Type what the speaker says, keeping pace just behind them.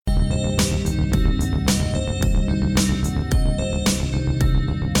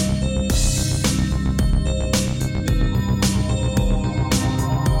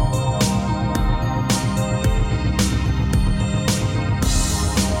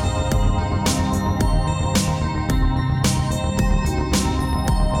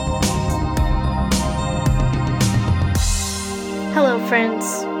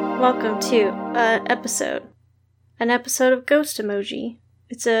friends. Welcome to an episode of Ghost Emoji.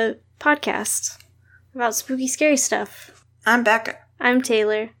 It's a podcast about spooky, scary stuff. I'm Becca. I'm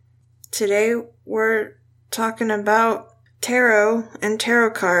Taylor. Today we're talking about tarot and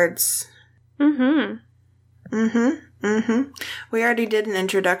tarot cards. We already did an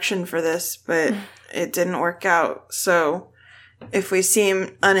introduction for this, but it didn't work out, so if we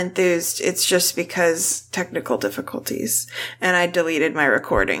seem unenthused, it's just because technical difficulties. And I deleted my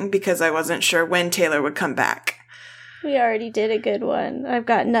recording because I wasn't sure when Taylor would come back. We already did a good one. I've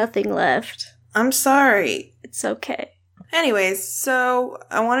got nothing left. I'm sorry. It's okay. Anyways, so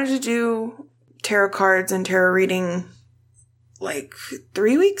I wanted to do tarot cards and tarot reading like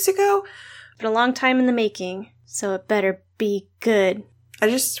 3 weeks ago. Been a long time in the making, so it better be good.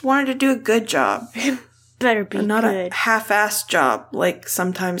 I just wanted to do a good job. Better be not good. A half-assed job like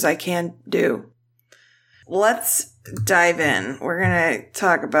sometimes I can do. Let's dive in. We're going to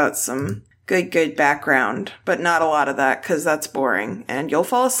talk about some good background, but not a lot of that because that's boring and you'll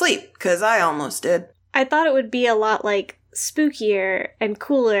fall asleep because I almost did. I thought it would be a lot like spookier and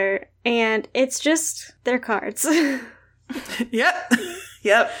cooler, and it's just their cards.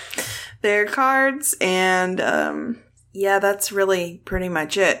 Yep. They're cards and yeah, that's really pretty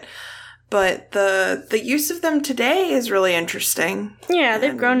much it. But the use of them today is really interesting. Yeah,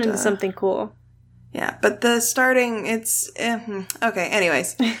 they've grown into something cool. Yeah, but the starting, it's... okay,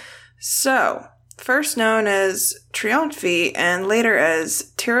 anyways. So, first known as Triomphi and later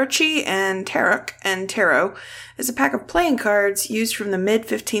as Tarocchi and Tarot, is a pack of playing cards used from the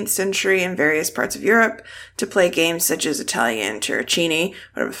mid-15th century in various parts of Europe to play games such as Italian Tarocchini,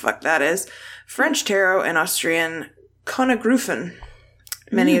 whatever the fuck that is, French Tarot, and Austrian Konigrufen.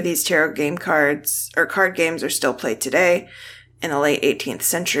 Many of these tarot game cards, or card games, are still played today. In the late 18th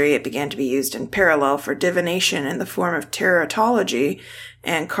century, it began to be used in parallel for divination in the form of tarotology,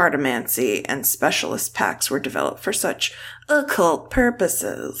 and cartomancy, and specialist packs were developed for such occult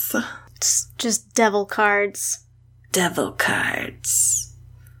purposes. It's just devil cards. Devil cards.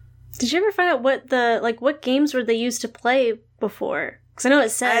 Did you ever find out what games were they used to play before? Because I know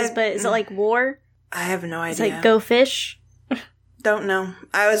it says, but is it like war? I have no idea. It's like Go Fish? Don't know.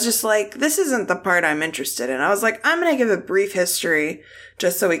 I was just like, this isn't the part I'm interested in. I was like, I'm going to give a brief history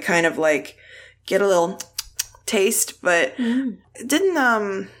just so we kind of like get a little taste. But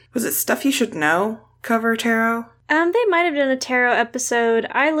didn't, was it Stuff You Should Know cover tarot? They might have done a tarot episode.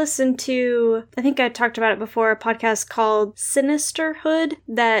 I listened to, I think I talked about it before, a podcast called Sinisterhood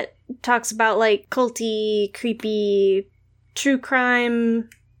that talks about like culty, creepy, true crime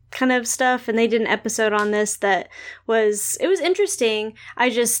kind of stuff, and they did an episode on this it was interesting.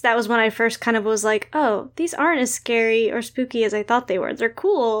 That was when I first kind of was like, oh, these aren't as scary or spooky as I thought they were. They're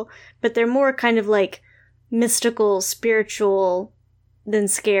cool, but they're more kind of like mystical, spiritual than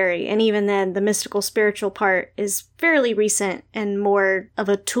scary. And even then, the mystical, spiritual part is fairly recent and more of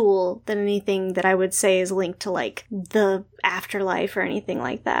a tool than anything that I would say is linked to like the afterlife or anything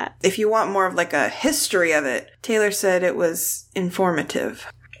like that. If you want more of like a history of it, Taylor said it was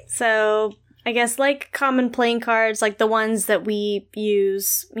informative. So, I guess like common playing cards, like the ones that we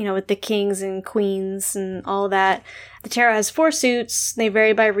use, with the kings and queens and all that. The tarot has 4 suits. They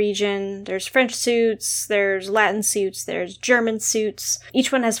vary by region. There's French suits, there's Latin suits, there's German suits. Each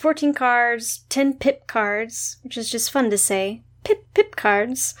one has 14 cards, 10 pip cards, which is just fun to say. Pip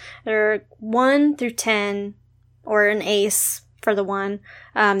cards. There are 1 through 10, or an ace for the 1.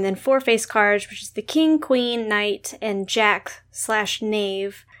 Then 4 face cards, which is the king, queen, knight, and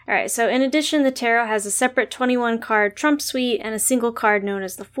jack/knave. Alright, so in addition, the tarot has a separate 21-card trump suite and a single card known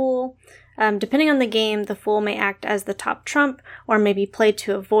as the Fool. Depending on the game, the Fool may act as the top trump or may be played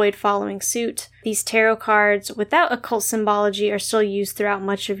to avoid following suit. These tarot cards without occult symbology are still used throughout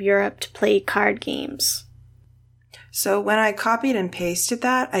much of Europe to play card games. So when I copied and pasted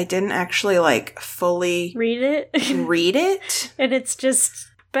that, I didn't actually fully read it. And it's just...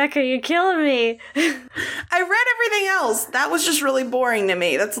 Becca, you're killing me. I read everything else. That was just really boring to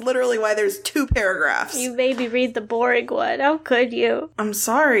me. That's literally why there's 2 paragraphs. You made me read the boring one. How could you? I'm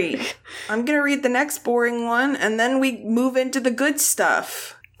sorry. I'm gonna read the next boring one, and then we move into the good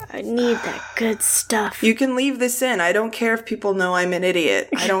stuff. I need that good stuff. You can leave this in. I don't care if people know I'm an idiot.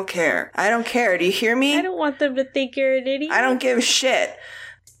 I don't care. I don't care. Do you hear me? I don't want them to think you're an idiot. I don't give a shit.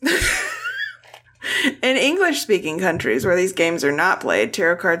 In English-speaking countries where these games are not played,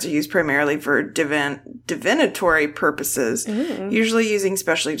 tarot cards are used primarily for divinatory purposes, usually using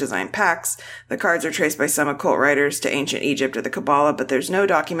specially designed packs. The cards are traced by some occult writers to ancient Egypt or the Kabbalah, but there's no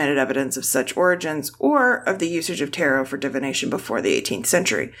documented evidence of such origins or of the usage of tarot for divination before the 18th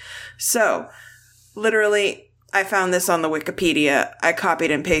century. So, literally, I found this on the Wikipedia. I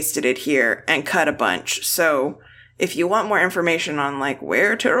copied and pasted it here and cut a bunch. So if you want more information on like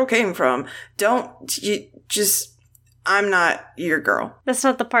where tarot came from, I'm not your girl. That's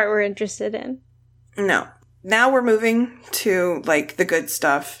not the part we're interested in. No. Now we're moving to like the good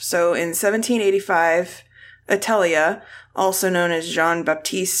stuff. So in 1785, Atelier, also known as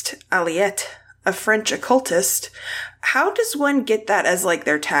Jean-Baptiste Alliette, a French occultist. How does one get that as like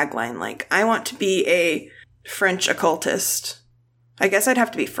their tagline? Like, I want to be a French occultist. I guess I'd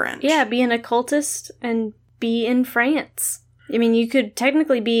have to be French. Yeah, be an occultist and be in France. I mean, you could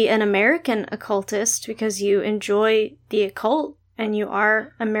technically be an American occultist because you enjoy the occult and you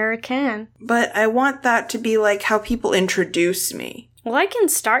are American. But I want that to be like how people introduce me. Well, I can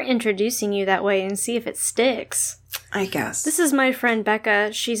start introducing you that way and see if it sticks. I guess. This is my friend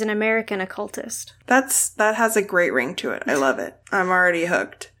Becca. She's an American occultist. That has a great ring to it. I love it. I'm already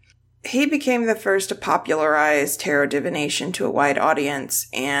hooked. He became the first to popularize tarot divination to a wide audience,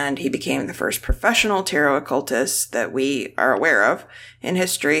 and he became the first professional tarot occultist that we are aware of in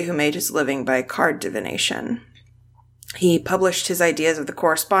history who made his living by card divination. He published his ideas of the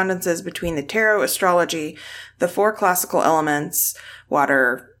correspondences between the tarot, astrology, the 4 classical elements,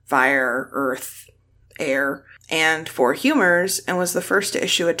 water, fire, earth, air, and 4 humors, and was the first to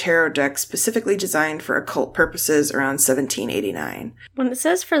issue a tarot deck specifically designed for occult purposes around 1789. When it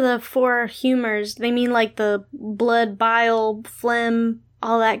says for the 4 humors, they mean like the blood, bile, phlegm,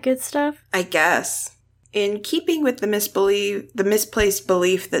 all that good stuff? I guess. In keeping with the misplaced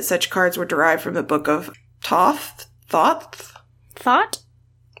belief that such cards were derived from the Book of Thoth? Thought?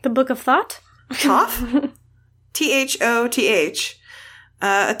 The Book of Thought? Thoth? Thoth.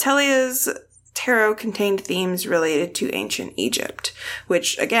 Atelier's tarot contained themes related to ancient Egypt,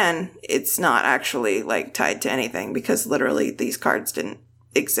 which, again, it's not actually, like, tied to anything because literally these cards didn't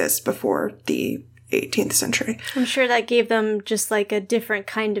exist before the 18th century. I'm sure that gave them just, like, a different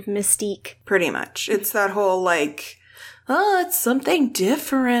kind of mystique. Pretty much. It's that whole, like, oh, it's something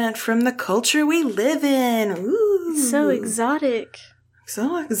different from the culture we live in. Ooh. It's so exotic.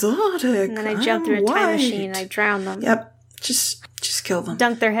 So exotic. And then I jump through a time machine and I drown them. Yep. Just kill them.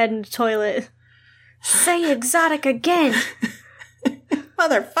 Dunk their head in the toilet. Say exotic again.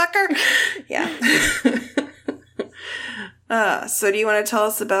 Motherfucker. Yeah. So do you want to tell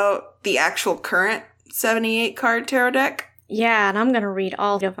us about the actual current 78 card tarot deck? Yeah, and I'm going to read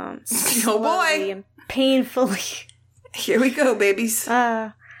all of them. Oh boy. And painfully. Here we go, babies.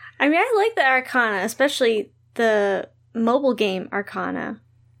 I mean, I like the Arcana, especially the mobile game Arcana.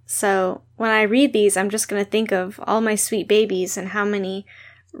 So when I read these, I'm just going to think of all my sweet babies and how many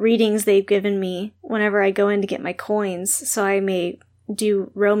readings they've given me whenever I go in to get my coins, so I may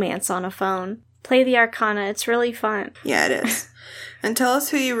do romance on a phone. Play the Arcana, it's really fun. Yeah, it is. And tell us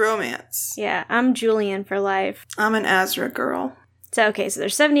who you romance. Yeah, I'm Julian for life. I'm an Azra girl. So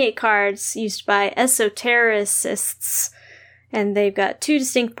there's 78 cards used by esotericists, and they've got 2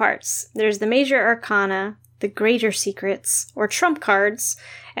 distinct parts. There's the Major Arcana, the Greater Secrets, or Trump cards,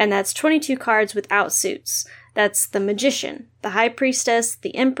 and that's 22 cards without suits. That's the Magician, the High Priestess,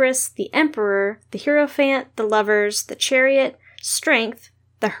 the Empress, the Emperor, the Hierophant, the Lovers, the Chariot, Strength,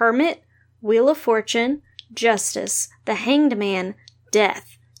 the Hermit, Wheel of Fortune, Justice, the Hanged Man,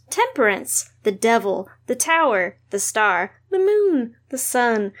 Death, Temperance, the Devil, the Tower, the Star, the Moon, the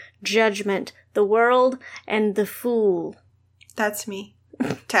Sun, Judgment, the World, and the Fool. That's me.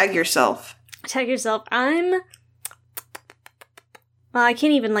 Tag yourself. Tag yourself. Well, I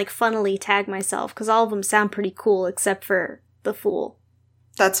can't even, funnily tag myself, because all of them sound pretty cool, except for the Fool.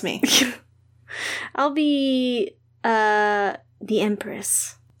 That's me. I'll be, the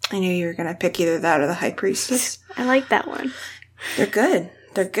Empress. I knew you were going to pick either that or the High Priestess. I like that one. They're good.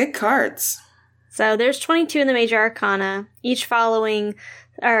 They're good cards. So there's 22 in the Major Arcana, each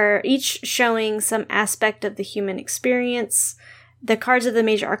showing some aspect of the human experience. The cards of the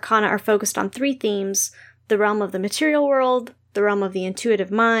Major Arcana are focused on 3 themes: the realm of the material world, the realm of the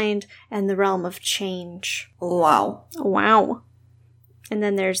intuitive mind, and the realm of change. Wow. And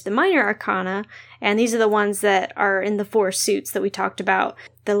then there's the Minor Arcana, and these are the ones that are in the 4 suits that we talked about.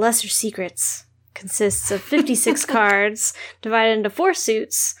 The Lesser Secrets consists of 56 cards, divided into 4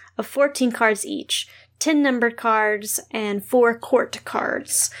 suits of 14 cards each, 10 numbered cards, and 4 court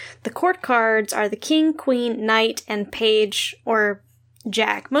cards. The court cards are the King, Queen, Knight, and Page, or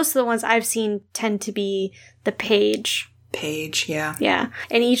Jack. Most of the ones I've seen tend to be the Page. Page, yeah. Yeah.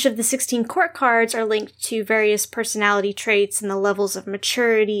 And each of the 16 court cards are linked to various personality traits and the levels of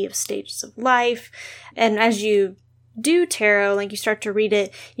maturity of stages of life. And as you do tarot, you start to read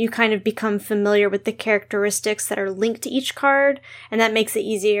it, you kind of become familiar with the characteristics that are linked to each card, and that makes it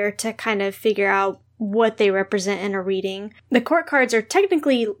easier to kind of figure out what they represent in a reading. The court cards are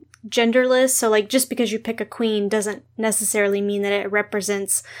technically genderless, so like just because you pick a queen doesn't necessarily mean that it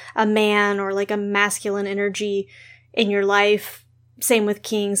represents a man or like a masculine energy in your life. Same with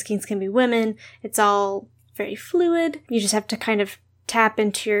kings. Kings can be women. It's all very fluid. You just have to kind of tap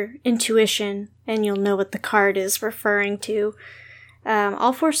into your intuition and you'll know what the card is referring to.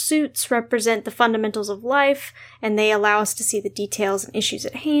 All 4 suits represent the fundamentals of life, and they allow us to see the details and issues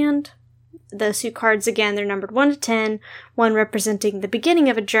at hand. The suit cards, again, they're numbered 1 to 10, 1 representing the beginning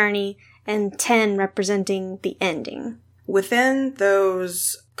of a journey, and 10 representing the ending. Within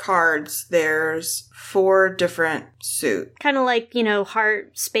those cards, there's 4 different suits. Kind of like,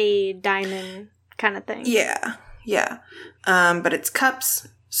 heart, spade, diamond kind of thing. Yeah. But it's cups,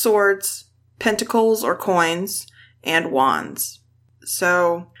 swords, pentacles or coins, and wands.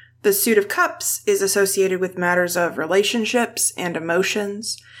 So the suit of cups is associated with matters of relationships and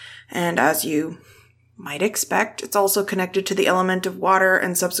emotions. And as you might expect, it's also connected to the element of water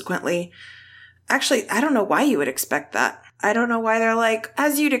and subsequently... Actually, I don't know why you would expect that. I don't know why they're like,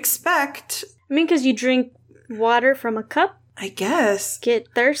 as you'd expect. I mean, because you drink water from a cup? I guess. Get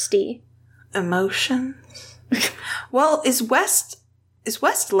thirsty. Emotions? Well, is west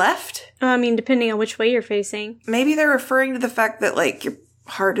left? I mean, depending on which way you're facing. Maybe they're referring to the fact that, like, your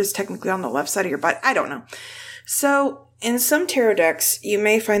heart is technically on the left side of your body. I don't know. So... in some tarot decks, you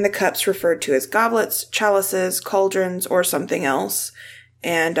may find the cups referred to as goblets, chalices, cauldrons, or something else.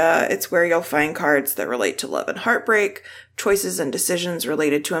 And it's where you'll find cards that relate to love and heartbreak, choices and decisions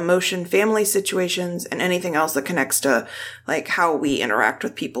related to emotion, family situations, and anything else that connects to, like, how we interact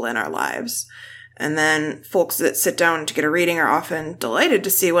with people in our lives. And then folks that sit down to get a reading are often delighted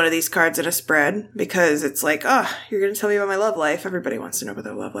to see one of these cards in a spread because it's like, oh, you're going to tell me about my love life. Everybody wants to know about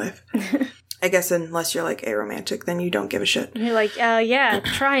their love life. I guess unless you're, like, aromantic, then you don't give a shit. You're like, yeah,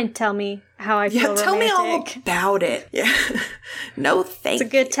 try and tell me how I feel romantic. Yeah, tell me all about it. Yeah. No, thank you.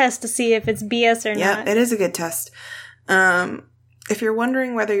 It's a good test to see if it's BS or not. Yeah, it is a good test. If you're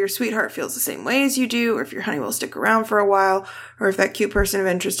wondering whether your sweetheart feels the same way as you do, or if your honey will stick around for a while, or if that cute person of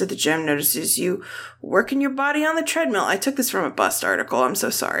interest at the gym notices you working your body on the treadmill. I took this from a Bust article. I'm so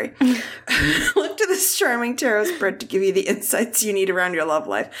sorry. Look to this charming tarot spread to give you the insights you need around your love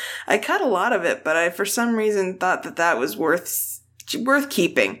life. I cut a lot of it, but I, for some reason, thought that was worth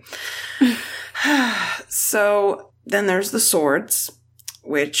keeping. So then there's the swords,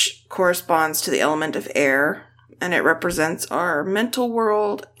 which corresponds to the element of air. And it represents our mental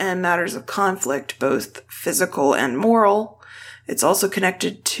world and matters of conflict, both physical and moral. It's also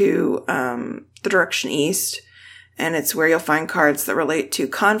connected to the direction east, and it's where you'll find cards that relate to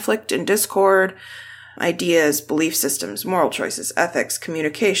conflict and discord, ideas, belief systems, moral choices, ethics,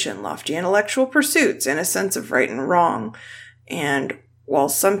 communication, lofty intellectual pursuits, and a sense of right and wrong. And while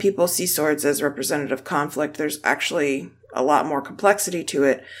some people see swords as representative conflict, there's actually a lot more complexity to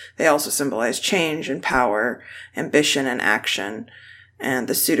it. They also symbolize change and power, ambition and action. And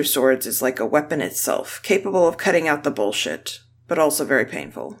the suit of swords is like a weapon itself, capable of cutting out the bullshit, but also very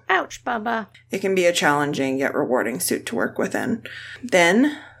painful. Ouch, Baba. It can be a challenging yet rewarding suit to work within.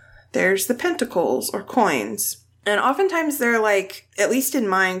 Then there's the pentacles or coins. And oftentimes they're like, at least in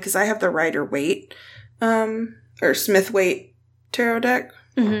mine, because I have the Rider-Waite, or Smith-Waite tarot deck.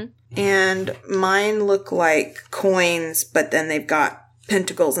 Mm-hmm. And mine look like coins, but then they've got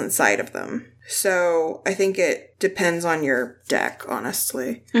pentacles inside of them. So I think it depends on your deck,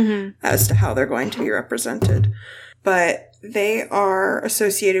 honestly, as to how they're going to be represented. But they are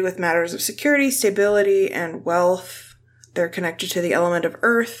associated with matters of security, stability, and wealth. They're connected to the element of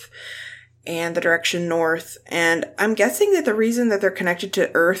earth and the direction north. And I'm guessing that the reason that they're connected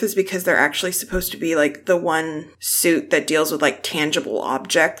to earth is because they're actually supposed to be like the one suit that deals with like tangible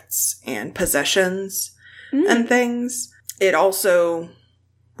objects and possessions and things. It also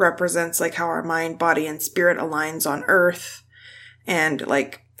represents like how our mind, body, and spirit aligns on earth, and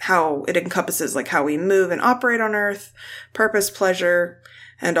like how it encompasses like how we move and operate on earth, purpose, pleasure,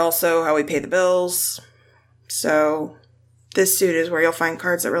 and also how we pay the bills. So this suit is where you'll find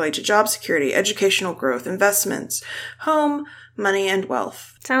cards that relate to job security, educational growth, investments, home, money, and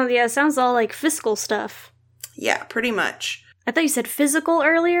wealth. Sounds all like fiscal stuff. Yeah, pretty much. I thought you said physical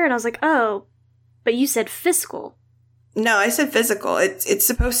earlier, and I was like, oh, but you said fiscal. No, I said physical. It's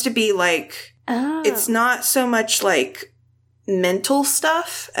supposed to be like, it's not so much like mental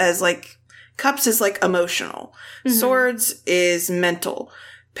stuff as like, cups is like emotional. Swords is mental.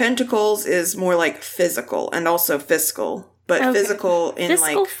 Pentacles is more like physical and also fiscal. but Okay. physical in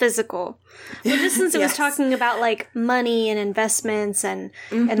Physical. Well, just since it was Yes. talking about like money and investments and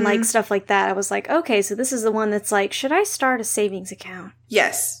like stuff like that, I was like, okay, so this is the one that's like, should I start a savings account?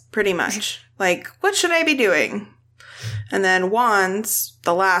 Yes, pretty much. Like, what should I be doing? And then wands,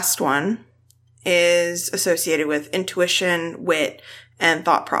 the last one, is associated with intuition, wit, and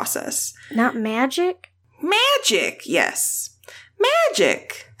thought process. Not magic? Magic, yes.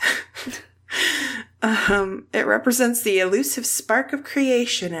 Magic. It represents the elusive spark of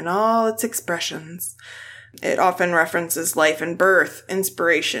creation in all its expressions. It often references life and birth,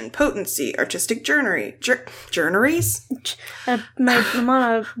 inspiration, potency, artistic journeries? I'm on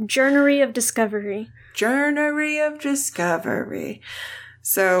a journey of discovery. Journey of discovery.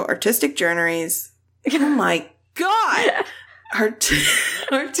 So, artistic journeys. Oh my god!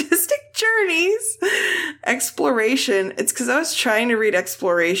 Artistic journeys. Exploration. It's because I was trying to read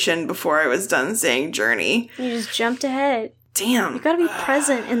exploration before I was done saying journey. You just jumped ahead. Damn. You gotta be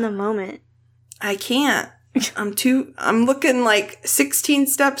present in the moment. I can't. I'm looking like 16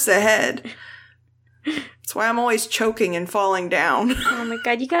 steps ahead. That's why I'm always choking and falling down. Oh my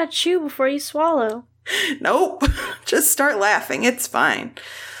god, you gotta chew before you swallow. Nope. Just start laughing. It's fine.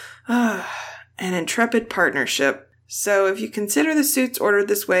 An intrepid partnership. So if you consider the suits ordered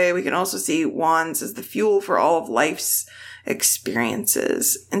this way, we can also see wands as the fuel for all of life's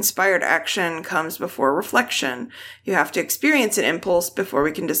experiences. Inspired action comes before reflection. You have to experience an impulse before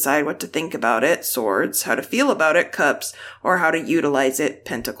we can decide what to think about it. Swords. How to feel about it. Cups. Or how to utilize it.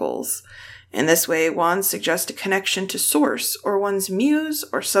 Pentacles. In this way, wands suggest a connection to source, or one's muse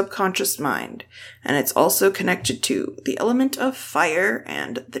or subconscious mind. And it's also connected to the element of fire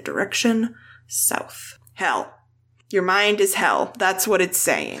and the direction south. Hell. Your mind is hell. That's what it's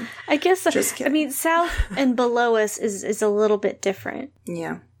saying. I guess, Just kidding. I mean, south and below us is a little bit different.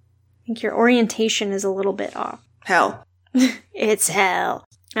 Yeah. I think your orientation is a little bit off. Hell. It's hell.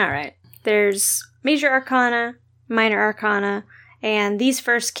 Alright. There's Major Arcana, Minor Arcana, and these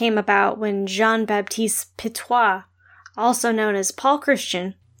first came about when Jean-Baptiste Pitois, also known as Paul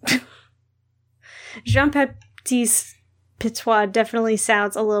Christian. Jean-Baptiste Pitois definitely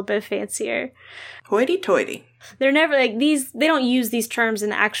sounds a little bit fancier. Hoity-toity. They're never like these, they don't use these terms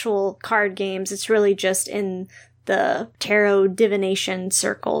in actual card games. It's really just in the tarot divination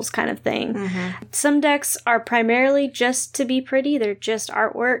circles kind of thing. Mm-hmm. Some decks are primarily just to be pretty, they're just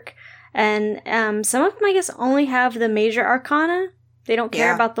artwork. And some of them, I guess, only have the major arcana. They don't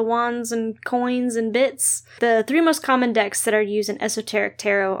care about the wands and coins and bits. The three most common decks that are used in esoteric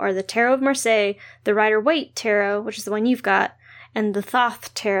tarot are the Tarot of Marseille, the Rider-Waite Tarot, which is the one you've got, and the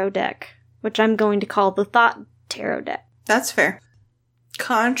Thoth Tarot deck, which I'm going to call the Thought Tarot deck. That's fair.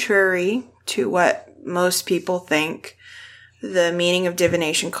 Contrary to what most people think, the meaning of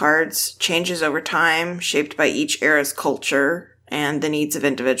divination cards changes over time, shaped by each era's culture and the needs of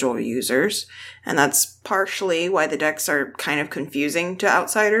individual users. And that's partially why the decks are kind of confusing to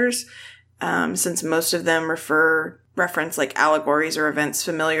outsiders, since most of them reference like allegories or events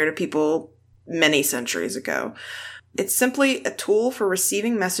familiar to people many centuries ago. It's simply a tool for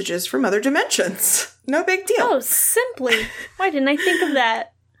receiving messages from other dimensions. No big deal. Oh, simply. Why didn't I think of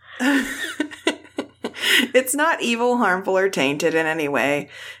that? It's not evil, harmful, or tainted in any way.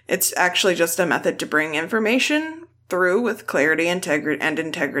 It's actually just a method to bring information through with clarity and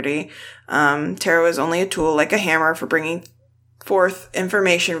integrity. Tarot is only a tool, like a hammer, for bringing forth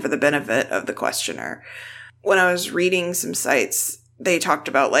information for the benefit of the questioner. When I was reading some sites, they talked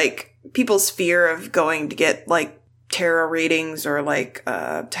about like people's fear of going to get like tarot readings or like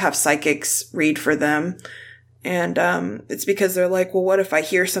to have psychics read for them. And it's because they're like, well, what if I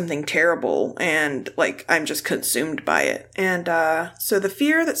hear something terrible and like I'm just consumed by it? And so the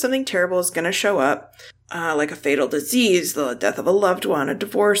fear that something terrible is going to show up, like a fatal disease, the death of a loved one, a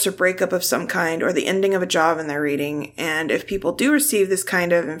divorce or breakup of some kind, or the ending of a job in their reading. And if people do receive this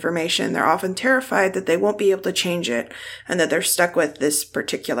kind of information, they're often terrified that they won't be able to change it and that they're stuck with this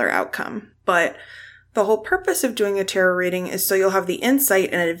particular outcome. But the whole purpose of doing a tarot reading is so you'll have the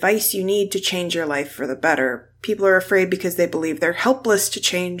insight and advice you need to change your life for the better. People are afraid because they believe they're helpless to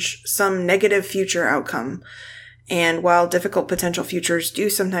change some negative future outcome. And while difficult potential futures do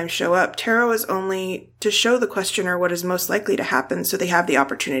sometimes show up, tarot is only to show the questioner what is most likely to happen so they have the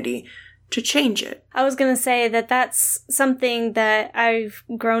opportunity to change it. I was going to say that that's something that I've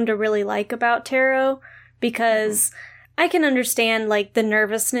grown to really like about tarot, because I can understand like the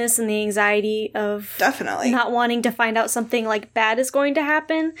nervousness and the anxiety of Definitely not wanting to find out something like bad is going to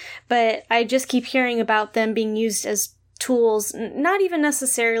happen, but I just keep hearing about them being used as tools, not even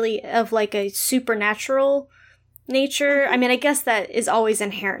necessarily of like a supernatural nature. I mean, I guess that is always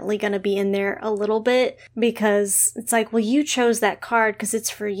inherently going to be in there a little bit, because it's like, well, you chose that card because it's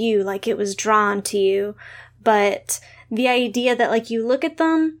for you, like it was drawn to you. But the idea that, like, you look at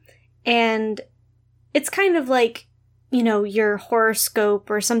them and it's kind of like, you know, your horoscope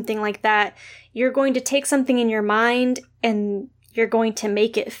or something like that. You're going to take something in your mind and you're going to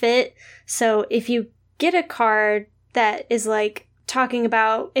make it fit. So if you get a card that is like talking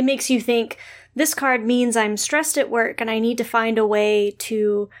about, it makes you think, this card means I'm stressed at work and I need to find a way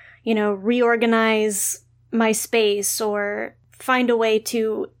to, you know, reorganize my space or find a way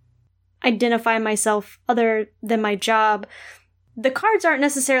to identify myself other than my job. The cards aren't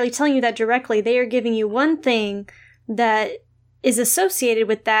necessarily telling you that directly. They are giving you one thing that is associated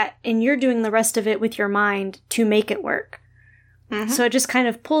with that, and you're doing the rest of it with your mind to make it work. Mm-hmm. So it just kind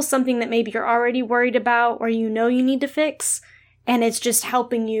of pulls something that maybe you're already worried about or you know you need to fix, and it's just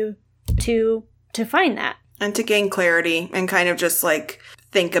helping you to find that. And to gain clarity and kind of just like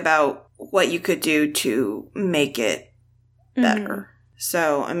think about what you could do to make it better. Mm-hmm.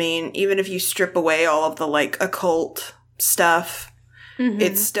 So, I mean, even if you strip away all of the like occult stuff,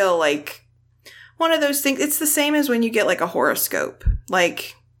 it's still like one of those things. It's the same as when you get like a horoscope.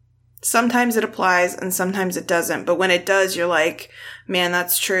 Like, sometimes it applies and sometimes it doesn't. But when it does, you're like, man,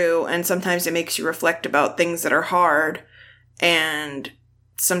 that's true. And sometimes it makes you reflect about things that are hard. And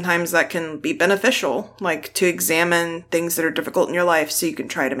sometimes that can be beneficial, like to examine things that are difficult in your life so you can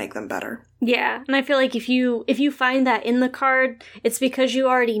try to make them better. Yeah. And I feel like if you find that in the card, it's because you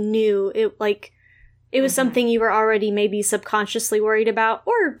already knew it, like, it was something you were already maybe subconsciously worried about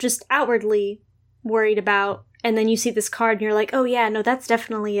or just outwardly worried about. And then you see this card and you're like, oh yeah, no, that's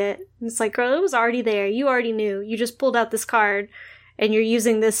definitely it. And it's like, girl, it was already there. You already knew. You just pulled out this card and you're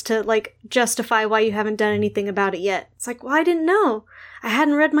using this to, like, justify why you haven't done anything about it yet. It's like, well, I didn't know. I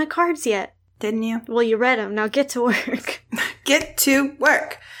hadn't read my cards yet. Didn't you? Well, you read them. Now get to work. Get to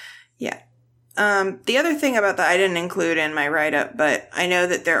work. Yeah. The other thing about that I didn't include in my write-up, but I know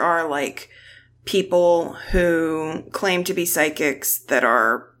that there are, like, people who claim to be psychics that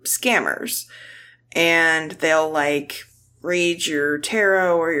are scammers. And they'll, like, read your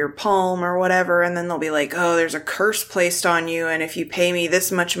tarot or your palm or whatever, and then they'll be like, oh, there's a curse placed on you, and if you pay me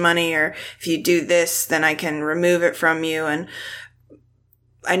this much money, or if you do this, then I can remove it from you. And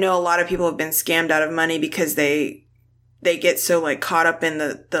I know a lot of people have been scammed out of money because they get so, like, caught up in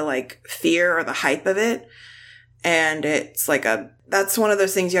the like, fear or the hype of it. And it's like that's one of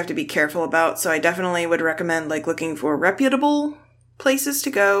those things you have to be careful about. So I definitely would recommend, like, looking for reputable places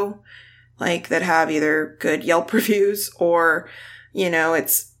to go, like, that have either good Yelp reviews or, you know,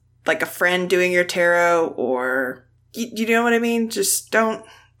 it's like a friend doing your tarot, or, you know what I mean? Just don't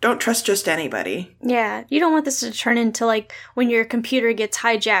trust just anybody. Yeah, you don't want this to turn into, like, when your computer gets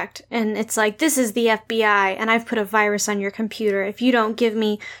hijacked and it's like, this is the FBI and I've put a virus on your computer. If you don't give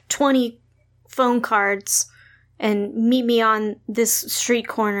me 20 phone cards and meet me on this street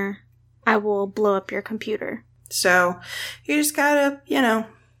corner, I will blow up your computer. So you just gotta, you know,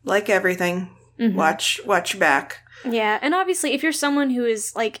 like everything, watch your back. Yeah, and obviously if you're someone who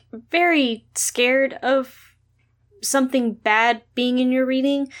is, like, very scared of something bad being in your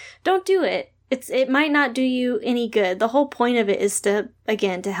reading, don't do it. It might not do you any good. The whole point of it is to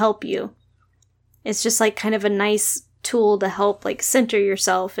help you. It's just, like, kind of a nice tool to help, like, center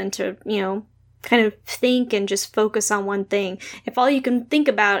yourself and to, you know, kind of think and just focus on one thing. If all you can think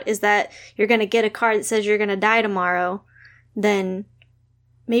about is that you're going to get a card that says you're going to die tomorrow, then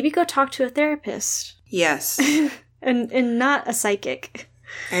maybe go talk to a therapist. Yes. and not a psychic.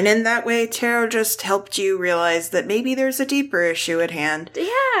 And in that way, tarot just helped you realize that maybe there's a deeper issue at hand.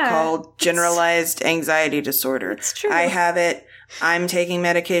 Yeah. Called generalized anxiety disorder. It's true. I have it. I'm taking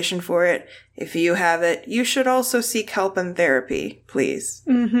medication for it. If you have it, you should also seek help and therapy, please.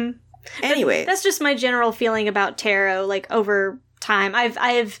 Mm-hmm. Anyway. That's just my general feeling about tarot, like, over time.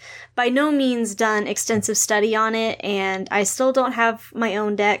 I've by no means done extensive study on it, and I still don't have my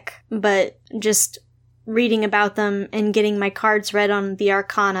own deck, but just reading about them and getting my cards read on the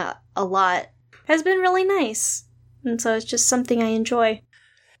Arcana a lot has been really nice. And so it's just something I enjoy.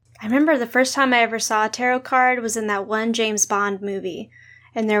 I remember the first time I ever saw a tarot card was in that one James Bond movie,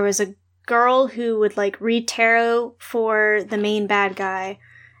 and there was a girl who would, like, read tarot for the main bad guy,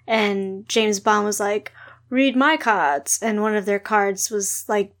 and James Bond was like, read my cards, and one of their cards was,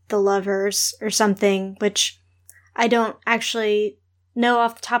 like, the Lovers or something, which I don't actually know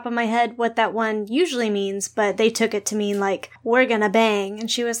off the top of my head what that one usually means, but they took it to mean, like, we're gonna bang, and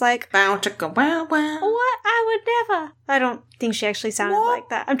she was like, bow chicka wow wow. What? I would never. I don't think she actually sounded like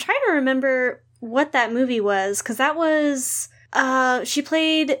that. I'm trying to remember what that movie was, because that was, she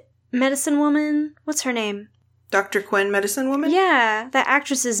played Medicine Woman. What's her name? Dr. Quinn, medicine woman? Yeah, that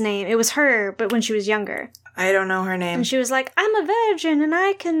actress's name. It was her, but when she was younger. I don't know her name. And she was like, I'm a virgin and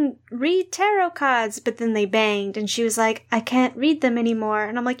I can read tarot cards. But then they banged and she was like, I can't read them anymore.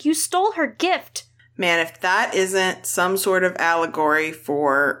 And I'm like, you stole her gift. Man, if that isn't some sort of allegory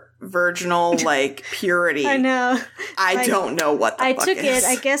for virginal, like, purity. I know. I don't know what the fuck I took is. it.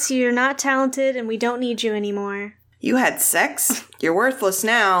 I guess you're not talented and we don't need you anymore. You had sex? You're worthless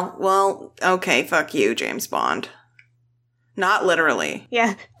now. Well, okay, fuck you, James Bond. Not literally.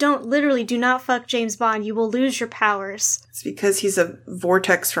 Yeah, do not fuck James Bond. You will lose your powers. It's because he's a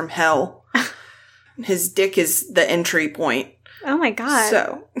vortex from hell. His dick is the entry point. Oh my god.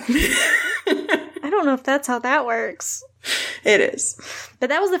 So. I don't know if that's how that works. It is. But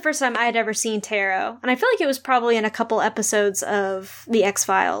that was the first time I had ever seen tarot. And I feel like it was probably in a couple episodes of The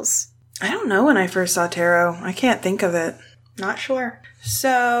X-Files. I don't know when I first saw tarot. I can't think of it. Not sure.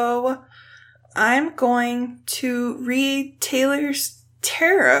 So, I'm going to read Taylor's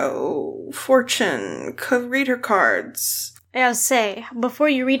tarot fortune. Read her cards. I'll say, before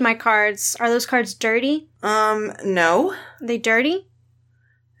you read my cards, are those cards dirty? No. Are they dirty?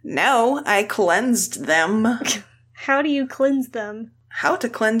 No, I cleansed them. How do you cleanse them? How to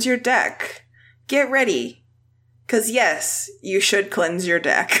cleanse your deck. Get ready. 'Cause yes, you should cleanse your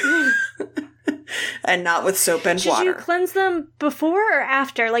deck. And not with soap and water. Should you cleanse them before or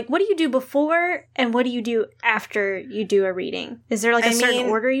after? Like, what do you do before and what do you do after you do a reading? Is there like a certain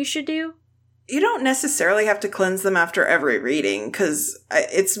order you should do? You don't necessarily have to cleanse them after every reading, because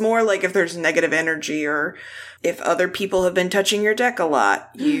it's more like if there's negative energy or if other people have been touching your deck a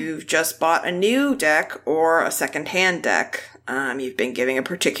lot. You've just bought a new deck or a secondhand deck. You've been giving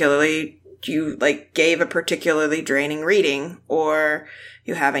gave a particularly draining reading, or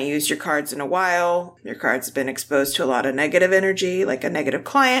you haven't used your cards in a while. Your cards have been exposed to a lot of negative energy, like a negative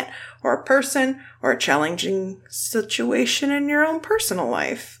client or a person or a challenging situation in your own personal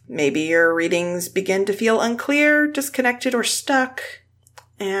life. Maybe your readings begin to feel unclear, disconnected, or stuck,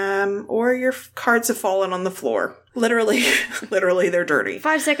 or your cards have fallen on the floor. Literally, they're dirty.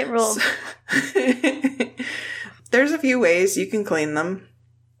 5-second rule. There's a few ways you can clean them.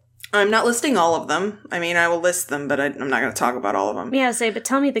 I'm not listing all of them. I mean, I will list them, but I'm not going to talk about all of them. Yeah, but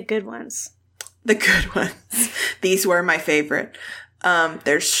tell me the good ones. The good ones. These were my favorite.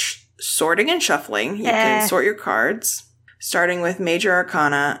 There's sorting and shuffling. You can sort your cards, starting with major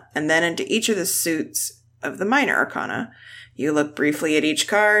arcana, and then into each of the suits of the minor arcana. You look briefly at each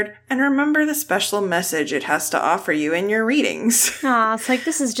card, and remember the special message it has to offer you in your readings. Aw, it's like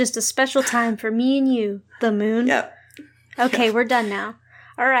this is just a special time for me and you, the moon. Yep. Okay, Yep. We're done now.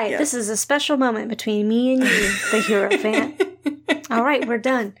 All right, This is a special moment between me and you, the Hierophant. All right, we're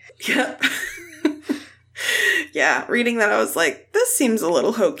done. Yep. Yeah, reading that I was like, this seems a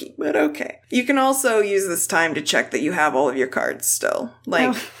little hokey, but okay. You can also use this time to check that you have all of your cards still.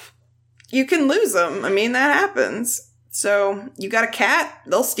 You can lose them. I mean, that happens. So, you got a cat?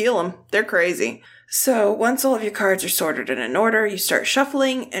 They'll steal them. They're crazy. So, once all of your cards are sorted and in order, you start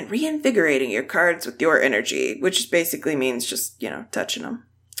shuffling and reinvigorating your cards with your energy, which basically means just, touching them.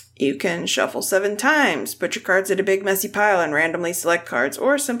 You can shuffle 7 times, put your cards in a big messy pile and randomly select cards,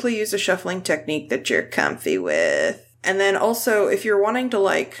 or simply use a shuffling technique that you're comfy with. And then also, if you're wanting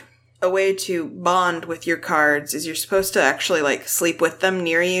to, a way to bond with your cards is you're supposed to actually, sleep with them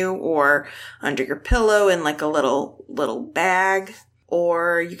near you or under your pillow in, a little bag.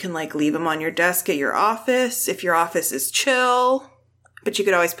 Or you can, leave them on your desk at your office if your office is chill. But you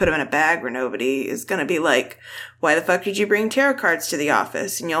could always put them in a bag where nobody is going to be like, why the fuck did you bring tarot cards to the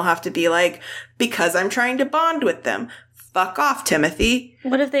office? And you'll have to be like, because I'm trying to bond with them. Fuck off, Timothy.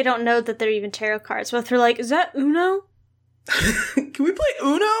 What if they don't know that they're even tarot cards? What if they're like, is that Uno? Can we play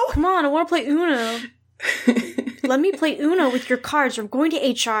Uno? Come on, I want to play Uno. Let me play Uno with your cards or I'm going to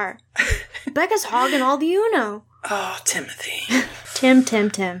HR. Becca's hogging all the Uno. Oh, Timothy. Tim.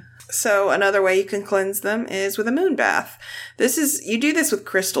 So another way you can cleanse them is with a moon bath. You do this with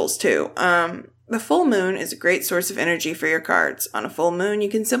crystals too. The full moon is a great source of energy for your cards. On a full moon, you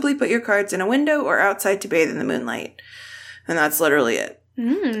can simply put your cards in a window or outside to bathe in the moonlight. And that's literally it.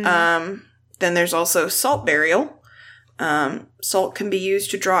 Then there's also salt burial. Salt can be used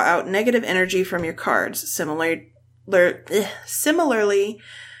to draw out negative energy from your cards, similarly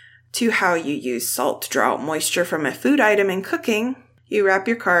to how you use salt to draw out moisture from a food item in cooking. You wrap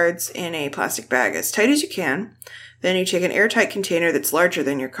your cards in a plastic bag as tight as you can. Then you take an airtight container that's larger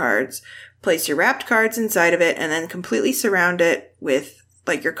than your cards, place your wrapped cards inside of it, and then completely surround it with,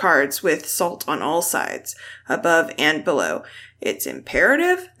 your cards, with salt on all sides, above and below. It's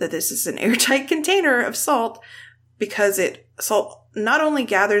imperative that this is an airtight container of salt because it salt not only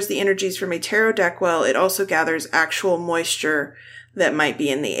gathers the energies from a tarot deck well, it also gathers actual moisture that might be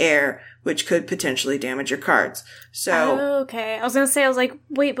in the air, which could potentially damage your cards. So, okay. I was gonna say, I was like,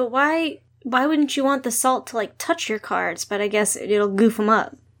 wait, but why wouldn't you want the salt to, like, touch your cards? But I guess it'll goof them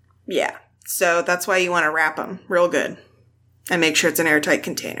up. yeah. So that's why you want to wrap them real good and make sure it's an airtight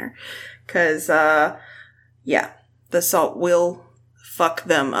container. Because, yeah, the salt will fuck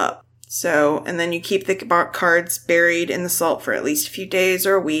them up. So, and then you keep the cards buried in the salt for at least a few days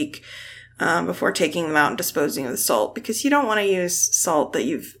or a week before taking them out and disposing of the salt. Because you don't want to use salt that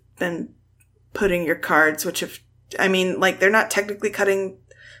you've been putting your cards, which have, I mean, like, they're not technically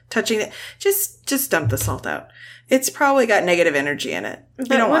touching it. Just dump the salt out. It's probably got negative energy in it.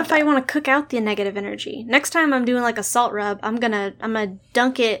 But what if I want to cook out the negative energy? Next time I'm doing like a salt rub, I'm gonna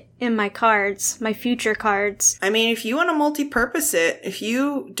dunk it in my cards, my future cards. I mean, if you want to multi-purpose it, if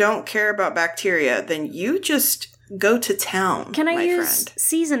you don't care about bacteria, then you just go to town. Can I use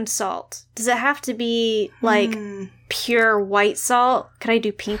seasoned salt? Does it have to be like pure white salt? Could I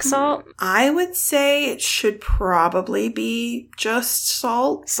do pink salt? I would say it should probably be just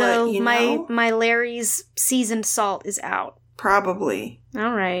salt. So but, you know, my Larry's seasoned salt is out. Probably.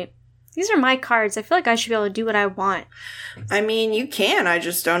 All right. These are my cards. I feel like I should be able to do what I want. I mean, you can. I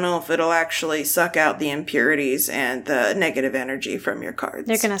just don't know if it'll actually suck out the impurities and the negative energy from your cards.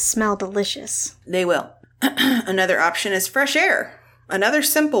 They're going to smell delicious. They will. Another option is fresh air. Another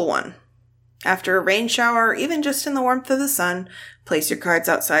simple one. After a rain shower, or even just in the warmth of the sun, place your cards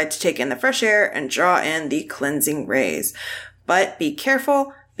outside to take in the fresh air and draw in the cleansing rays. But be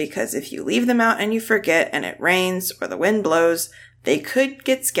careful, because if you leave them out and you forget and it rains or the wind blows, they could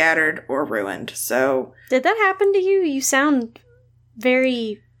get scattered or ruined. So, did that happen to you? You sound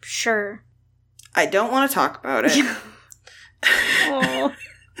very sure. I don't want to talk about it. Oh.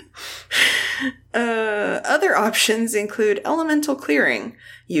 Other options include elemental clearing,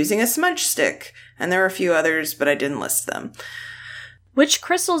 using a smudge stick, and there are a few others, but I didn't list them. Which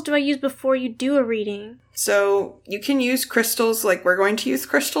crystals do I use before you do a reading? So you can use crystals, like we're going to use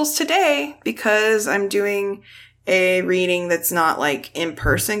crystals today, because I'm doing a reading that's not like in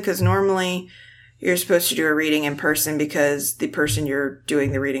person, because normally you're supposed to do a reading in person because the person you're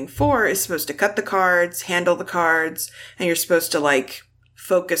doing the reading for is supposed to cut the cards, handle the cards, and you're supposed to like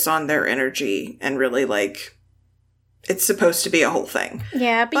focus on their energy and really like, it's supposed to be a whole thing.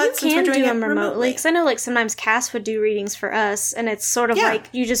 Yeah, but you can do them remotely. Because I know like sometimes Cass would do readings for us, and it's sort of like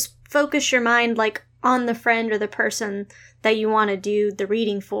you just focus your mind like on the friend or the person that you want to do the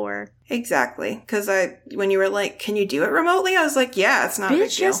reading for. Exactly. Because when you were like, can you do it remotely? I was like, yeah, it's not a big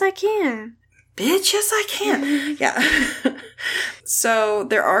deal. Yes, I can. Bitch, yes, I can. Yeah. So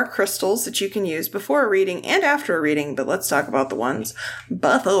there are crystals that you can use before a reading and after a reading, but let's talk about the ones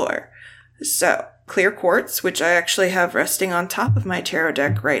before. So clear quartz, which I actually have resting on top of my tarot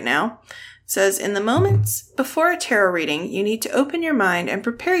deck right now, says, in the moments before a tarot reading, you need to open your mind and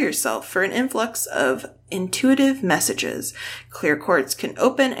prepare yourself for an influx of intuitive messages. Clear quartz can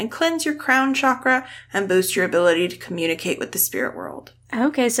open and cleanse your crown chakra and boost your ability to communicate with the spirit world.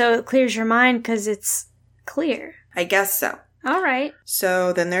 Okay, so it clears your mind because it's clear. I guess so. All right.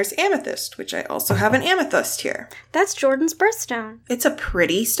 So then there's amethyst, which I also have an amethyst here. That's Jordan's birthstone. It's a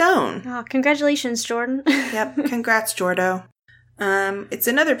pretty stone. Oh, congratulations, Jordan. Yep, congrats, Jordo. It's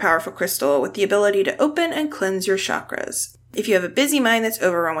another powerful crystal with the ability to open and cleanse your chakras. If you have a busy mind that's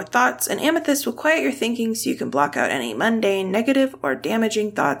overrun with thoughts, an amethyst will quiet your thinking so you can block out any mundane, negative, or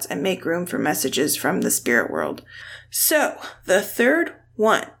damaging thoughts and make room for messages from the spirit world. So, the third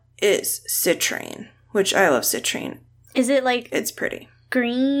one is citrine, which I love citrine. Is it like... It's pretty.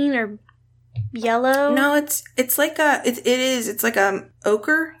 Green or yellow? No, it's like it's like a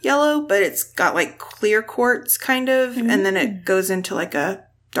ochre yellow, but it's got like clear quartz kind of, and then it goes into like a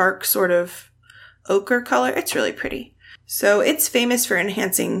dark sort of ochre color. It's really pretty. So it's famous for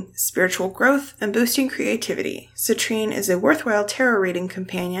enhancing spiritual growth and boosting creativity. Citrine is a worthwhile tarot reading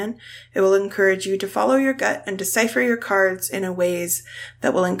companion. It will encourage you to follow your gut and decipher your cards in a ways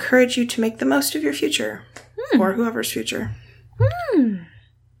that will encourage you to make the most of your future. Or whoever's future.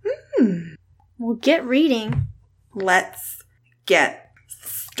 Well, get reading. Let's get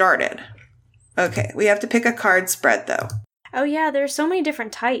started. Okay, we have to pick a card spread, though. Oh yeah, there's so many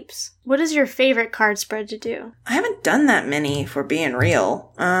different types. What is your favorite card spread to do? I haven't done that many, for being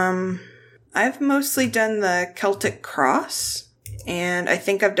real. I've mostly done the Celtic Cross, and I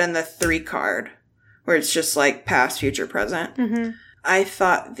think I've done the 3 card, where it's just like past, future, present. Mm-hmm. I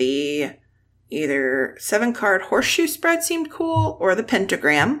thought the either 7 card horseshoe spread seemed cool, or the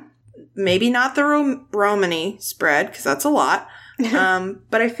pentagram. Maybe not the Romany spread, because that's a lot.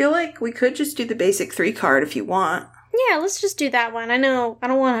 But I feel like we could just do the basic 3 card if you want. Yeah, let's just do that one. I know I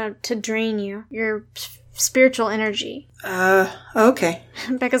don't want to drain you. Your spiritual energy. Okay.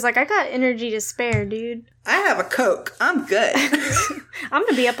 Becca's like, I got energy to spare, dude. I have a Coke. I'm good. I'm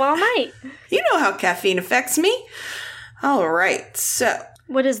gonna be up all night. You know how caffeine affects me. All right, so.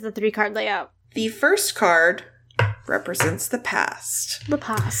 What is the 3-card layout? The first card represents the past. The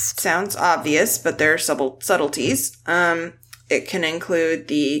past. Sounds obvious, but there are subtleties. It can include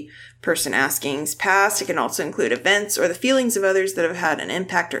the person asking's past. It can also include events or the feelings of others that have had an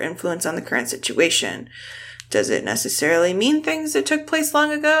impact or influence on the current situation. Does it necessarily mean things that took place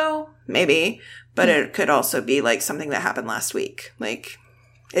long ago? Maybe. But it could also be like something that happened last week. Like,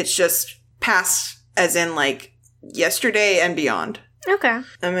 it's just past as in like yesterday and beyond. Okay.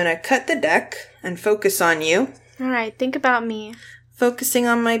 I'm going to cut the deck and focus on you. All right, think about me. Focusing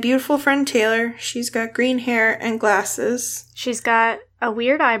on my beautiful friend Taylor. She's got green hair and glasses. She's got a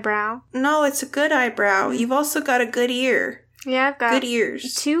weird eyebrow. No, it's a good eyebrow. You've also got a good ear. Yeah, I've got good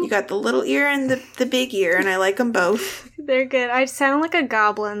ears. 2. You got the little ear and the big ear, and I like them both. They're good. I sound like a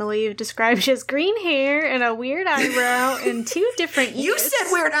goblin the way you've described. She has green hair and a weird eyebrow and 2 different ears. You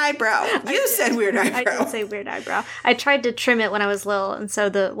said weird eyebrow. You said weird eyebrow. I did say weird eyebrow. I tried to trim it when I was little, and so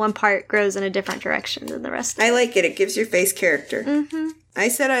the one part grows in a different direction than the rest of it. I like it. It gives your face character. Mm-hmm. I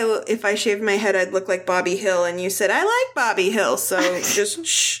said if I shaved my head, I'd look like Bobby Hill, and you said, I like Bobby Hill, so just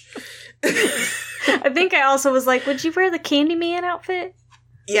shh. I think I also was like, would you wear the Candyman outfit?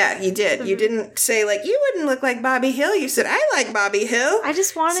 Yeah, you did. You didn't say, like, you wouldn't look like Bobby Hill. You said, I like Bobby Hill. I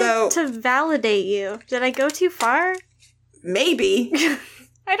just wanted to validate you. Did I go too far? Maybe.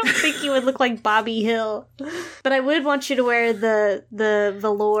 I don't think you would look like Bobby Hill. But I would want you to wear the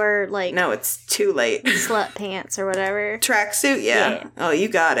velour, like... No, it's too late. Slut pants or whatever. Tracksuit? Yeah. Oh, you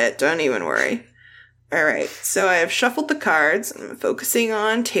got it. Don't even worry. All right. So I have shuffled the cards. I'm focusing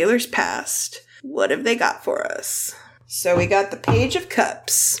on Taylor's past. What have they got for us? So we got the Page of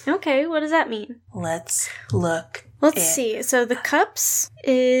Cups. Okay, what does that mean? Let's look. Let's see. So the Cups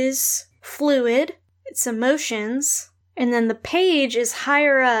is fluid. It's emotions. And then the Page is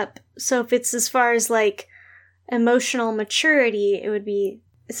higher up. So if it's as far as like emotional maturity,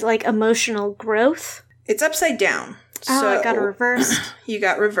 it's like emotional growth. It's upside down. Oh, I got it reversed. You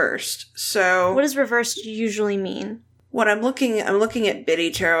got reversed. So what does reversed usually mean? What I'm looking at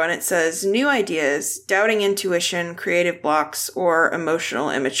Biddy Tarot, and it says new ideas, doubting intuition, creative blocks, or emotional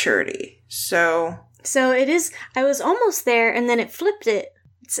immaturity. So it is, I was almost there, and then it flipped it.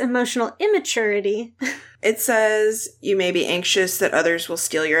 It's emotional immaturity. It says you may be anxious that others will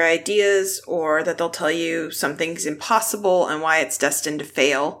steal your ideas, or that they'll tell you something's impossible and why it's destined to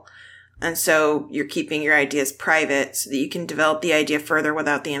fail. And so you're keeping your ideas private so that you can develop the idea further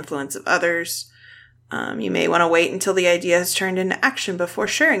without the influence of others. You may want to wait until the idea has turned into action before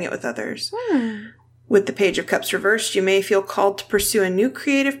sharing it with others. With the Page of Cups reversed, you may feel called to pursue a new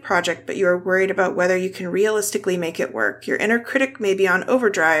creative project, but you are worried about whether you can realistically make it work. Your inner critic may be on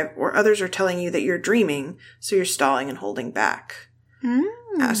overdrive, or others are telling you that you're dreaming, so you're stalling and holding back.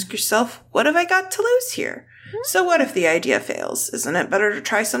 Ask yourself, what have I got to lose here? So what if the idea fails? Isn't it better to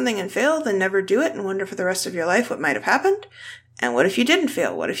try something and fail than never do it and wonder for the rest of your life what might have happened? And what if you didn't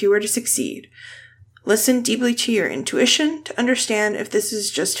fail? What if you were to succeed? Listen deeply to your intuition to understand if this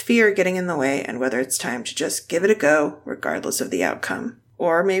is just fear getting in the way and whether it's time to just give it a go, regardless of the outcome.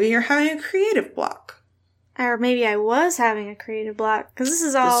 Or maybe you're having a creative block. Or maybe I was having a creative block. Because this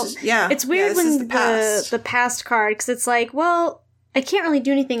is all... It's weird when the past card, because it's like, well, I can't really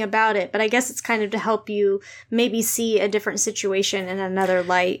do anything about it, but I guess it's kind of to help you maybe see a different situation in another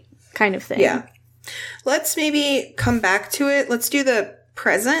light kind of thing. Yeah. Let's maybe come back to it. Let's do the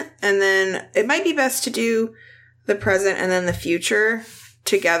present, and then it might be best to do the present and then the future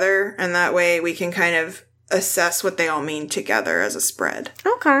together, and that way we can kind of assess what they all mean together as a spread.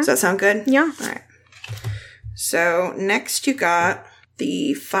 Okay. Does that sound good? Yeah. All right. So next you got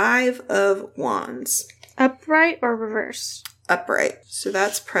the 5 of Wands. Upright or reversed? Upright. So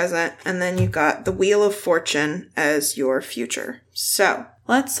that's present, and then you got the Wheel of Fortune as your future. So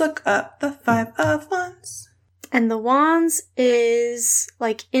let's look up the 5 of Wands. And the Wands is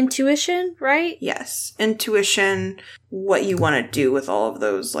like intuition, right? Yes. Intuition, what you want to do with all of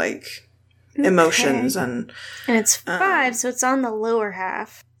those like emotions. And it's 5, so it's on the lower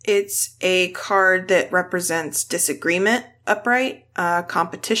half. It's a card that represents disagreement, upright,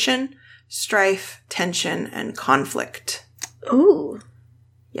 competition, strife, tension, and conflict. Ooh.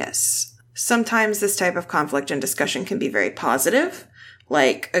 Yes. Sometimes this type of conflict and discussion can be very positive,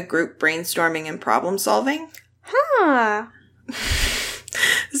 like a group brainstorming and problem solving. Huh.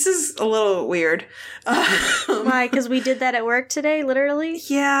 This is a little weird. Why? Because we did that at work today, literally?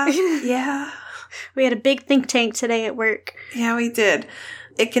 Yeah. We had a big think tank today at work. Yeah, we did.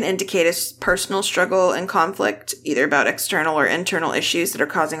 It can indicate a personal struggle and conflict, either about external or internal issues that are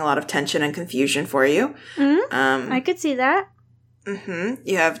causing a lot of tension and confusion for you. I could see that.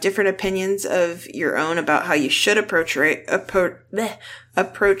 You have different opinions of your own about how you should approach your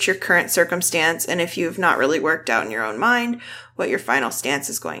current circumstance, and if you've not really worked out in your own mind what your final stance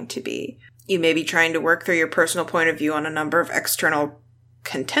is going to be. You may be trying to work through your personal point of view on a number of external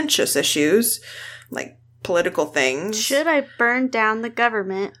contentious issues, like political things. Should I burn down the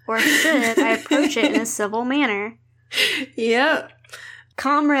government, or should I approach it in a civil manner? Yeah.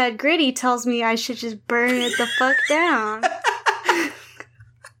 Comrade Gritty tells me I should just burn it the fuck down.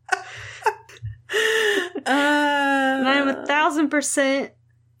 And I'm 1,000%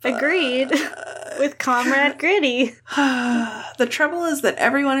 agreed with Comrade Gritty. The trouble is that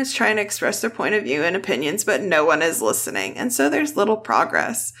everyone is trying to express their point of view and opinions, but no one is listening. And so there's little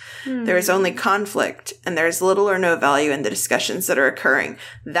progress. There is only conflict, and there's little or no value in the discussions that are occurring.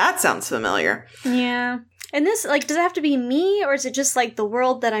 That sounds familiar. Yeah. And this, like, does it have to be me, or is it just, like, the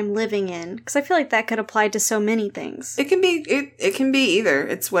world that I'm living in? Because I feel like that could apply to so many things. It can be, it can be either.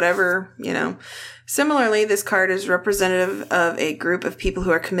 It's whatever, you know. Similarly, this card is representative of a group of people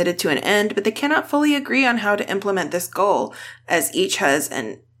who are committed to an end, but they cannot fully agree on how to implement this goal, as each has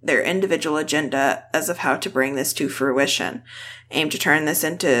their individual agenda as of how to bring this to fruition. Aim to turn this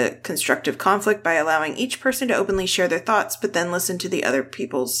into constructive conflict by allowing each person to openly share their thoughts, but then listen to other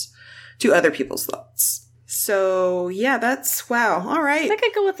people's thoughts. So, yeah, that's, wow. All right. That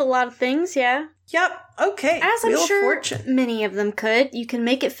could go with a lot of things, yeah. Yep. Okay. As I'm sure many of them could. You can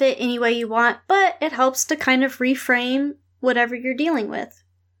make it fit any way you want, but it helps to kind of reframe whatever you're dealing with.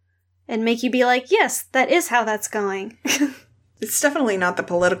 And make you be like, yes, that is how that's going. It's definitely not the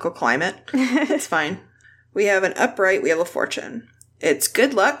political climate. It's fine. We have an upright Wheel of Fortune. It's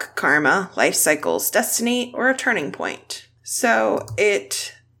good luck, karma, life cycles, destiny, or a turning point. So,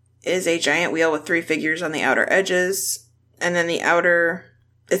 it is a giant wheel with 3 figures on the outer edges, and then the outer,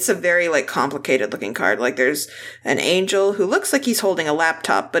 it's a very, like, complicated looking card. Like, there's an angel who looks like he's holding a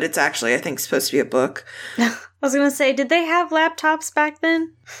laptop, but it's actually, I think, supposed to be a book. I was gonna say, did they have laptops back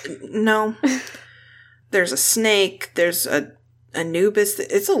then? No. There's a snake, there's a Anubis,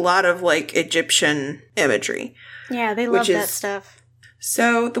 it's a lot of, like, Egyptian imagery. Yeah, they love that stuff.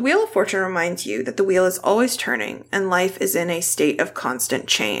 So, the Wheel of Fortune reminds you that the wheel is always turning, and life is in a state of constant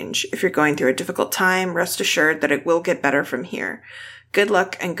change. If you're going through a difficult time, rest assured that it will get better from here. Good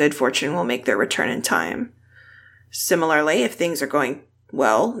luck and good fortune will make their return in time. Similarly, if things are going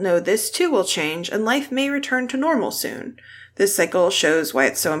well, know this too will change, and life may return to normal soon. This cycle shows why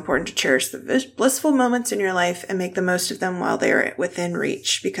it's so important to cherish the blissful moments in your life and make the most of them while they are within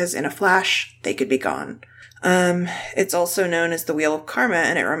reach, because in a flash, they could be gone. It's also known as the Wheel of Karma,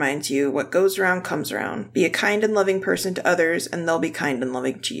 and it reminds you what goes around comes around. Be a kind and loving person to others, and they'll be kind and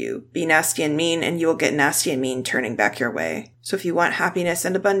loving to you. Be nasty and mean, and you will get nasty and mean turning back your way. So if you want happiness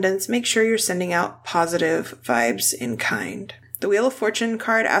and abundance, make sure you're sending out positive vibes in kind. The Wheel of Fortune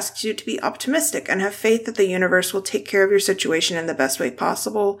card asks you to be optimistic and have faith that the universe will take care of your situation in the best way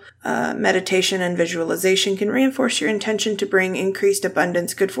possible. Meditation and visualization can reinforce your intention to bring increased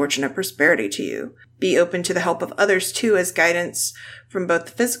abundance, good fortune, and prosperity to you. Be open to the help of others, too, as guidance from both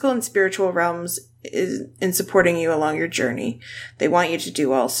the physical and spiritual realms is in supporting you along your journey. They want you to do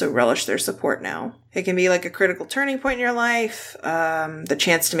well, so relish their support now. It can be like a critical turning point in your life, the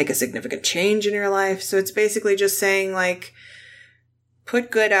chance to make a significant change in your life. So it's basically just saying, like, put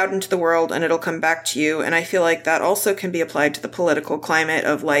good out into the world and it'll come back to you. And I feel like that also can be applied to the political climate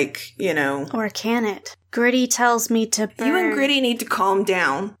of, like, you know. Or can it? Gritty tells me to burn. You and Gritty need to calm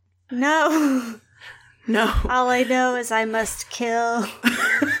down. No. No. All I know is I must kill.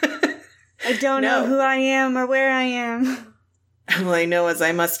 I don't know who I am or where I am. All I know is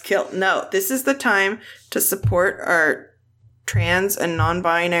I must kill. No, this is the time to support our trans and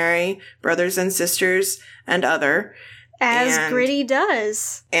non-binary brothers and sisters and other. As Gritty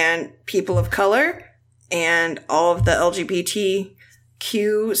does. And people of color and all of the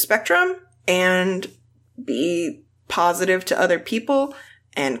LGBTQ spectrum, and be positive to other people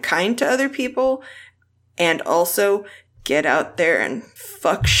and kind to other people, and also get out there and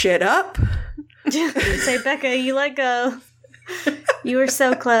fuck shit up. Say, Becca, you let go. You were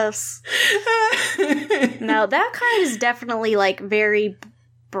so close. No, that card is definitely, like, very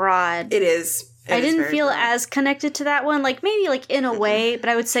broad. It is. I didn't feel as connected to that one, like, maybe, like, in a way, but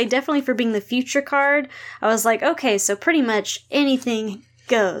I would say definitely for being the future card, I was like, okay, so pretty much anything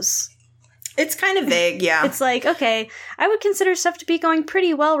goes. It's kind of vague, yeah. It's like, okay, I would consider stuff to be going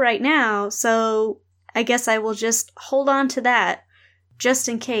pretty well right now, so I guess I will just hold on to that, just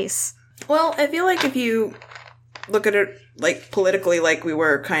in case. Well, I feel like if you look at it like politically, like we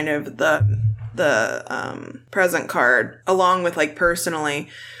were kind of the present card, along with like personally,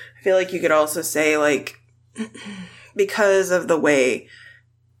 I feel like you could also say like because of the way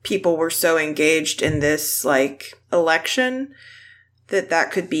people were so engaged in this like election,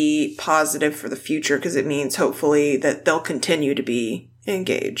 that could be positive for the future because it means hopefully that they'll continue to be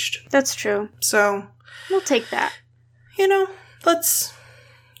engaged. That's true. So we'll take that. You know, it's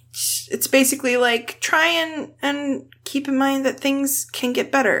basically like try and keep in mind that things can get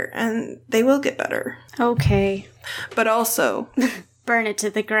better and they will get better. Okay. But also burn it to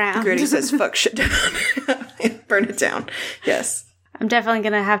the ground. Gritty says fuck shit down. Burn it down. Yes. I'm definitely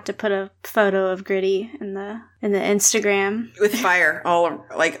gonna have to put a photo of Gritty in the Instagram with fire all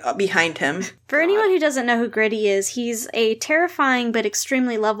like behind him. For anyone who doesn't know who Gritty is, he's a terrifying but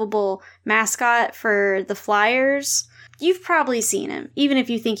extremely lovable mascot for the Flyers. You've probably seen him, even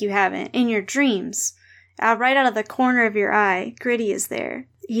if you think you haven't. In your dreams, right out of the corner of your eye, Gritty is there.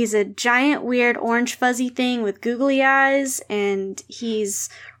 He's a giant, weird, orange fuzzy thing with googly eyes, and he's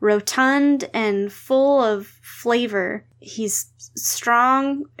rotund and full of flavor. He's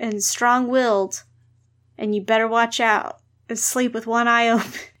strong and strong-willed, and you better watch out and sleep with one eye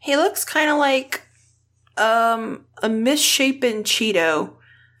open. He looks kind of like a misshapen Cheeto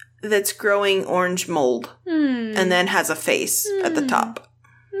that's growing orange mold and then has a face at the top.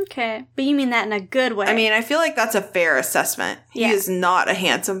 Okay, but you mean that in a good way. I mean, I feel like that's a fair assessment. Yeah. He is not a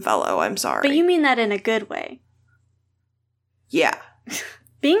handsome fellow, I'm sorry. But you mean that in a good way. Yeah.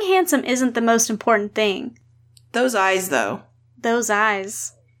 Being handsome isn't the most important thing. Those eyes, though. Those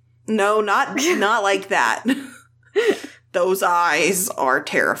eyes. No, not like that. Those eyes are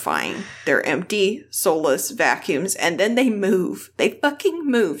terrifying. They're empty, soulless vacuums, and then they move. They fucking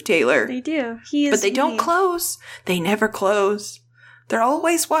move, Taylor. They do. But they don't close. They never close. They're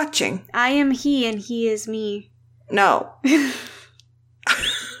always watching. I am he and he is me. No.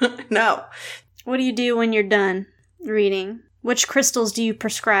 No. What do you do when you're done reading? Which crystals do you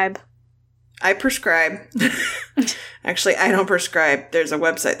prescribe? I prescribe. Actually, I don't prescribe. There's a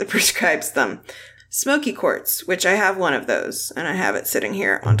website that prescribes them. Smoky quartz, which I have one of those, and I have it sitting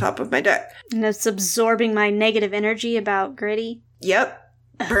here on top of my deck. And it's absorbing my negative energy about Gritty? Yep.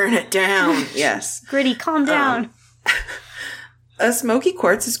 Burn it down. Yes. Gritty, calm down. A smoky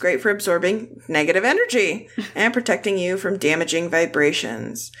quartz is great for absorbing negative energy and protecting you from damaging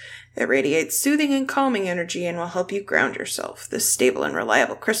vibrations. It radiates soothing and calming energy and will help you ground yourself. This stable and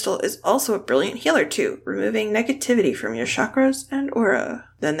reliable crystal is also a brilliant healer too, removing negativity from your chakras and aura.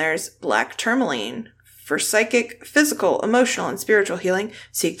 Then there's black tourmaline. For psychic, physical, emotional, and spiritual healing,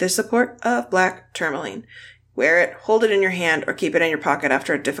 seek the support of black tourmaline. Wear it, hold it in your hand, or keep it in your pocket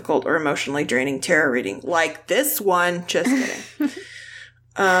after a difficult or emotionally draining tarot reading. Like this one. Just kidding.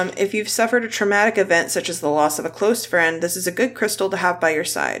 If you've suffered a traumatic event such as the loss of a close friend, this is a good crystal to have by your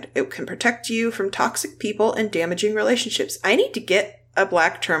side. It can protect you from toxic people and damaging relationships. I need to get a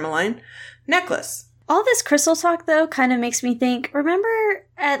black tourmaline necklace. All this crystal talk, though, kind of makes me think, remember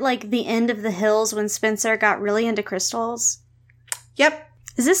at, like, the end of The Hills when Spencer got really into crystals? Yep.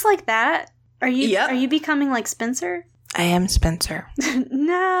 Is this like that? Are you becoming like Spencer? I am Spencer.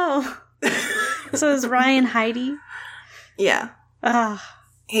 No. So is Ryan Heidi? Yeah. Ugh.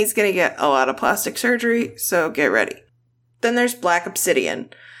 He's going to get a lot of plastic surgery, so get ready. Then there's black obsidian.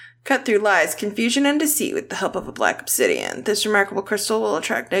 Cut through lies, confusion, and deceit with the help of a black obsidian. This remarkable crystal will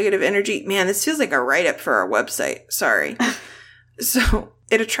attract negative energy. Man, this feels like a write-up for our website. Sorry. So,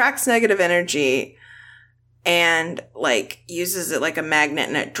 it attracts negative energy and, like, uses it like a magnet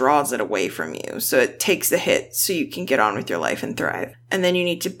and it draws it away from you. So it takes the hit so you can get on with your life and thrive. And then you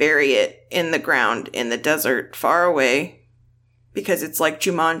need to bury it in the ground in the desert far away because it's like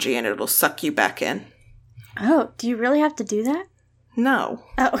Jumanji and it'll suck you back in. Oh, do you really have to do that? No.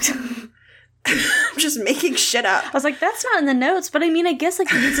 Oh. I'm just making shit up. I was like, that's not in the notes, but I mean, I guess, like,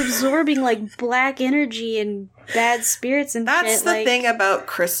 it's absorbing, like, black energy and bad spirits and that's shit. That's the thing about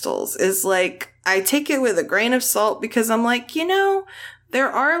crystals, is, like, I take it with a grain of salt because I'm like, you know,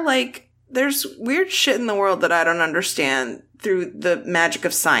 there's weird shit in the world that I don't understand through the magic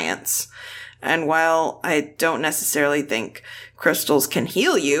of science. And while I don't necessarily think crystals can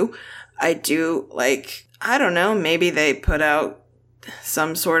heal you, I do, like, I don't know, maybe they put out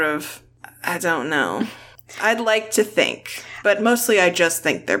some sort of, I don't know. I'd like to think, but mostly I just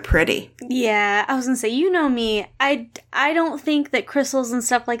think they're pretty. Yeah, I was gonna say, you know me, I don't think that crystals and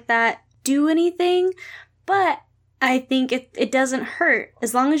stuff like that do anything, but I think it doesn't hurt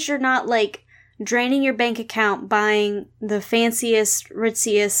as long as you're not, like, draining your bank account buying the fanciest,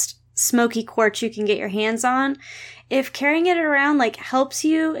 ritziest smoky quartz you can get your hands on. If carrying it around, like, helps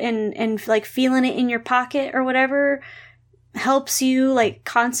you and like, feeling it in your pocket or whatever helps you, like,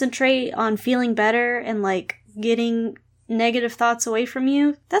 concentrate on feeling better and, like, getting negative thoughts away from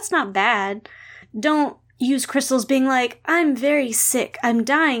you, that's not bad. Don't use crystals being like, I'm very sick, I'm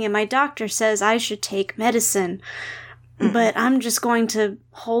dying, and my doctor says I should take medicine. But I'm just going to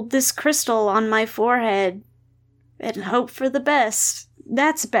hold this crystal on my forehead and hope for the best.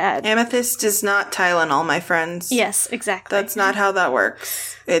 That's bad. Amethyst is not Tylenol, my friends. Yes, exactly. That's not how that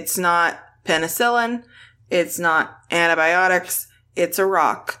works. It's not penicillin. It's not antibiotics. It's a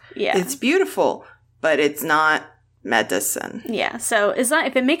rock. Yeah. It's beautiful, but it's not medicine. Yeah, so it's not,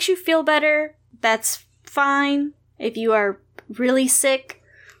 if it makes you feel better, that's fine. If you are really sick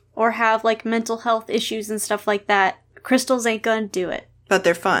or have, like, mental health issues and stuff like that, crystals ain't gonna do it. But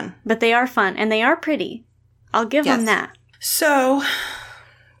they're fun. But they are fun, and they are pretty. I'll give them that. So,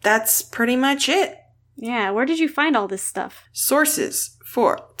 that's pretty much it. Yeah, where did you find all this stuff? Sources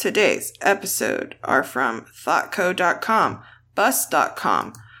for today's episode are from thoughtco.com,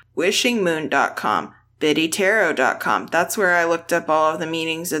 bus.com, wishingmoon.com, biddytarot.com. That's where I looked up all of the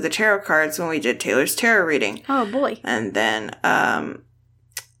meanings of the tarot cards when we did Taylor's tarot reading. Oh, boy. And then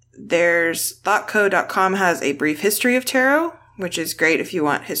there's thoughtco.com has a brief history of tarot, which is great if you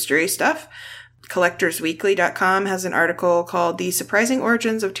want history stuff. CollectorsWeekly.com has an article called The Surprising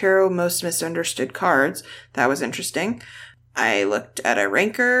Origins of Tarot Most Misunderstood Cards. That was interesting. I looked at a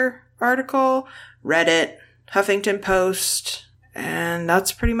Ranker article, Reddit, Huffington Post, and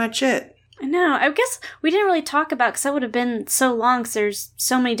that's pretty much it. I know. I guess we didn't really talk about, because that would have been so long, because there's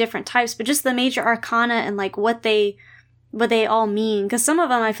so many different types, but just the major arcana and, like, what they all mean. Because some of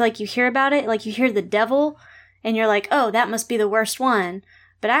them, I feel like you hear about it, like, you hear the devil, and you're like, oh, that must be the worst one.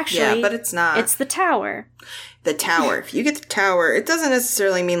 But actually, yeah, but it's not. It's the tower. The tower. If you get the tower, it doesn't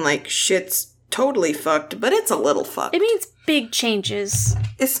necessarily mean, like, shit's totally fucked, but it's a little fucked. It means big changes.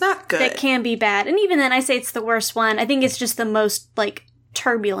 It's not good. That can be bad. And even then, I say it's the worst one. I think it's just the most, like,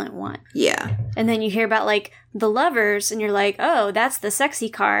 turbulent one. Yeah. And then you hear about, like, the lovers, and you're like, oh, that's the sexy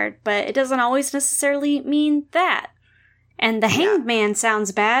card, but it doesn't always necessarily mean that. And the Hanged Man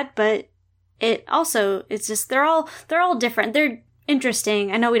sounds bad, but it also, it's just, they're all different. They're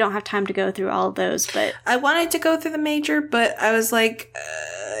interesting. I know we don't have time to go through all of those, but I wanted to go through the major, but I was like,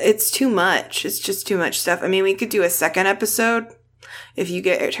 it's too much. It's just too much stuff. I mean, we could do a second episode if you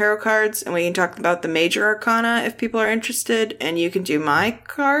get your tarot cards, and we can talk about the major arcana if people are interested, and you can do my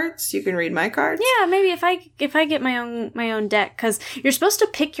cards. You can read my cards. Yeah, maybe if I get my own deck, because you're supposed to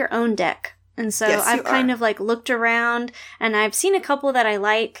pick your own deck. And so yes, I've kind of, like, looked around, and I've seen a couple that I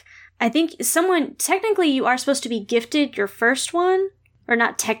like. I think technically you are supposed to be gifted your first one, or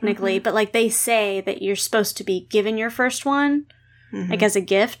not technically, but, like, they say that you're supposed to be given your first one, like, as a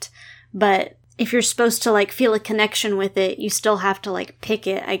gift. But if you're supposed to, like, feel a connection with it, you still have to, like, pick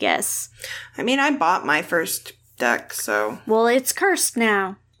it, I guess. I mean, I bought my first deck, so. Well, it's cursed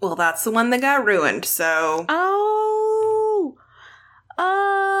now. Well, that's the one that got ruined, so. Oh!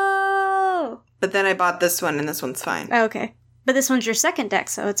 But then I bought this one, and this one's fine. Okay. But this one's your second deck,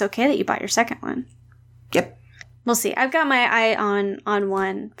 so it's okay that you bought your second one. Yep. We'll see. I've got my eye on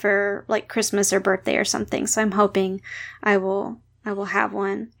one for, like, Christmas or birthday or something, so I'm hoping I will have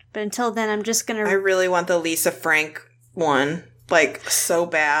one. But until then, I'm just gonna. I really want the Lisa Frank one, like, so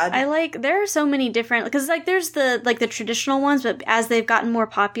bad. There are so many different, because, like, there's the traditional ones, but as they've gotten more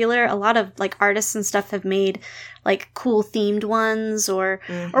popular, a lot of, like, artists and stuff have made, like, cool themed ones, or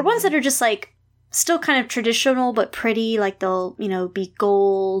ones that are just, like, still kind of traditional but pretty, like, they'll, be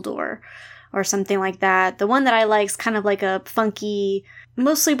gold or something like that. The one that I like is kind of like a funky,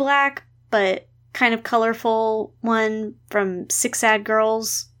 mostly black, but kind of colorful one from Six Sad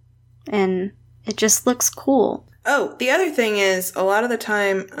Girls, and it just looks cool. Oh, the other thing is, a lot of the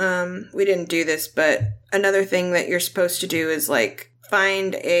time, we didn't do this, but another thing that you're supposed to do is, like,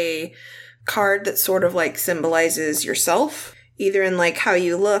 find a card that sort of, like, symbolizes yourself, either in, like, how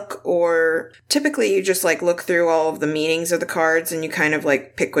you look, or typically you just, like, look through all of the meanings of the cards and you kind of,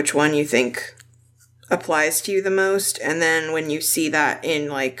 like, pick which one you think applies to you the most, and then when you see that in,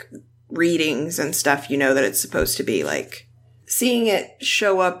 like, readings and stuff, you know that it's supposed to be, like, seeing it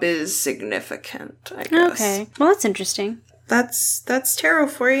show up is significant, I guess. Okay. Well, that's interesting. That's tarot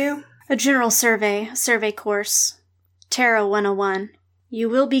for you. A general survey course. Tarot 101. You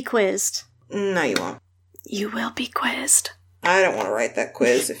will be quizzed. No, you won't. You will be quizzed. I don't want to write that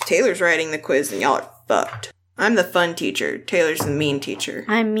quiz. If Taylor's writing the quiz, then y'all are fucked. I'm the fun teacher. Taylor's the mean teacher.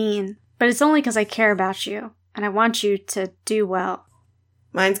 I'm mean. But it's only because I care about you. And I want you to do well.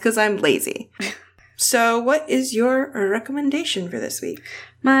 Mine's because I'm lazy. So what is your recommendation for this week?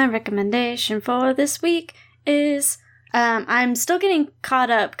 My recommendation for this week is I'm still getting caught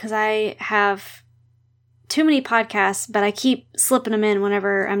up because I have too many podcasts, but I keep slipping them in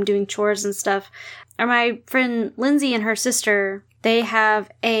whenever I'm doing chores and stuff. Or my friend Lindsay and her sister, they have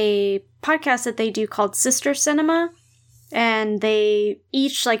a podcast that they do called Sister Cinema. And they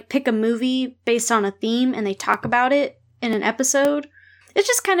each pick a movie based on a theme and they talk about it in an episode. It's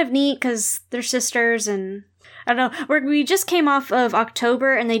just kind of neat because they're sisters, and I don't know. We just came off of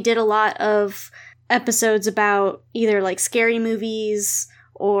October and they did a lot of episodes about either scary movies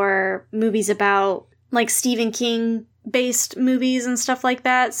or movies about Stephen King based movies and stuff like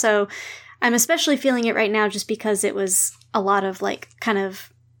that. So I'm especially feeling it right now just because it was a lot of kind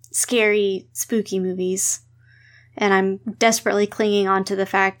of scary, spooky movies. And I'm desperately clinging on to the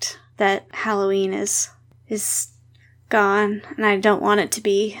fact that Halloween is gone, and I don't want it to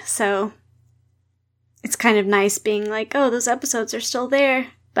be, so it's kind of nice being oh, those episodes are still there.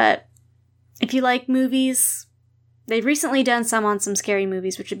 But if you like movies, they've recently done some on some scary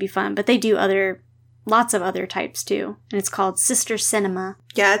movies, which would be fun, but they do lots of other types too, and it's called Sister Cinema.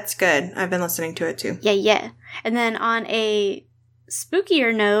 Yeah, it's good. I've been listening to it too. Yeah. And then on a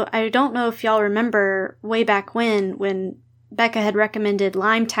spookier note, I don't know if y'all remember way back when Becca had recommended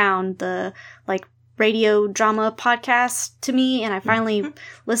Limetown, the radio drama podcast to me, and I finally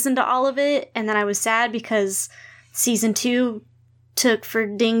listened to all of it, and then I was sad because season 2 took for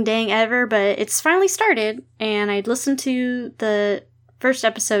ding dang ever, but it's finally started, and I listened to the first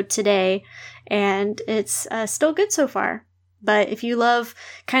episode today, and it's still good so far. But if you love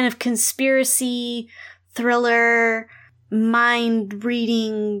kind of conspiracy, thriller,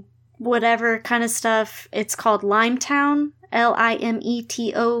 mind-reading, whatever kind of stuff, it's called Limetown, Limetown.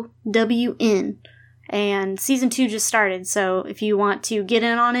 And season 2 just started, so if you want to get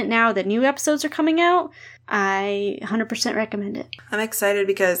in on it now that new episodes are coming out, I 100% recommend it. I'm excited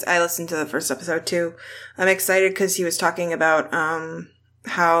because I listened to the first episode too. I'm excited because he was talking about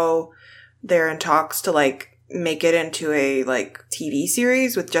how they're in talks to make it into a TV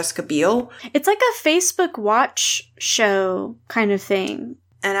series with Jessica Biel. It's like a Facebook watch show kind of thing.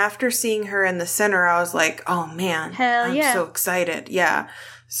 And after seeing her in The Sinner, I was like, oh man, hell yeah. I'm so excited. Yeah.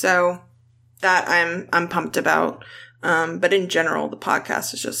 So that I'm pumped about. But in general, the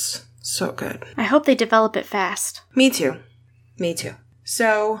podcast is just so good. I hope they develop it fast. Me too.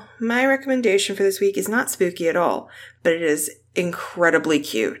 So my recommendation for this week is not spooky at all, but it is incredibly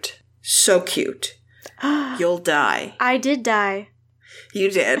cute. So cute. You'll die. I did die.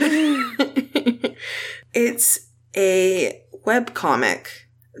 You did. It's a webcomic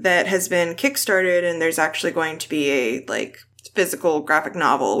that has been kickstarted, and there's actually going to be a physical graphic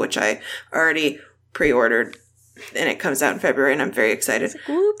novel, which I already pre-ordered, and it comes out in February, and I'm very excited.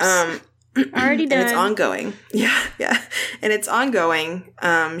 Oops. Already done. And it's ongoing. Yeah. And it's ongoing.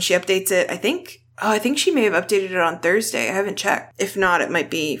 She updates it, I think she may have updated it on Thursday. I haven't checked. If not, it might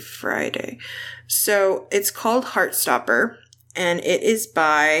be Friday. So it's called Heartstopper, and it is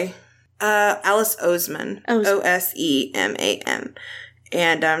by Alice Oseman. Oseman.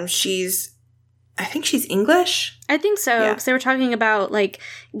 And I think she's English. I think so, because they were talking about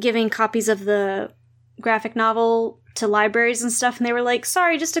giving copies of the graphic novel to libraries and stuff, and they were like,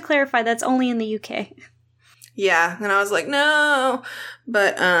 sorry, just to clarify, that's only in the UK. Yeah, and I was like, no.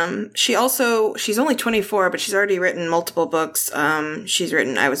 But she's only 24, but she's already written multiple books. She's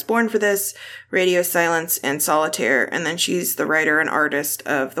written I Was Born for This, Radio Silence, and Solitaire, and then she's the writer and artist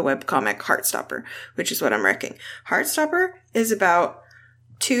of the webcomic Heartstopper, which is what I'm wrecking. Heartstopper is about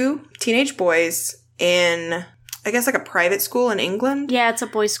 2 teenage boys in, I guess, a private school in England. Yeah, it's a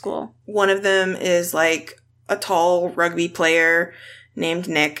boys' school. One of them is a tall rugby player named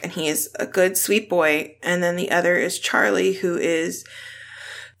Nick, and he is a good, sweet boy. And then the other is Charlie, who is...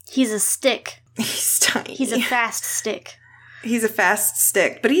 He's a stick. He's tiny. He's a fast stick. He's a fast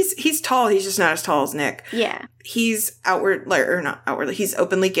stick. But he's tall. He's just not as tall as Nick. Yeah. He's not outwardly. He's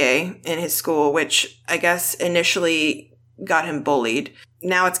openly gay in his school, which I guess initially got him bullied.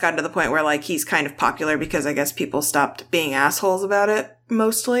 Now it's gotten to the point where he's kind of popular because I guess people stopped being assholes about it,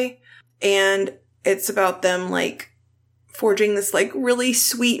 mostly. And it's about them forging this really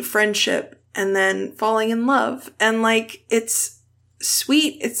sweet friendship and then falling in love. And it's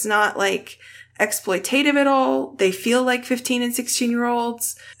sweet. It's not exploitative at all. They feel like 15 and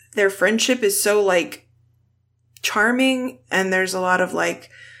 16-year-olds. Their friendship is so charming, and there's a lot of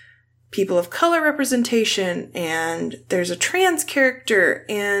people of color representation, and there's a trans character,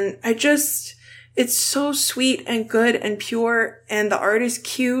 and it's so sweet and good and pure, and the art is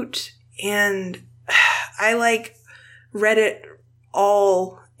cute, and I read it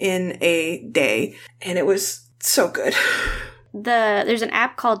all in a day, and it was so good. There's an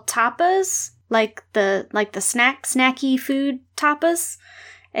app called Tapas, like the snacky food tapas,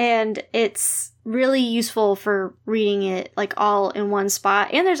 and it's really useful for reading it like all in one spot.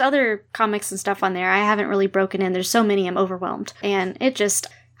 And there's other comics and stuff on there. I haven't really broken in. There's so many, I'm overwhelmed. And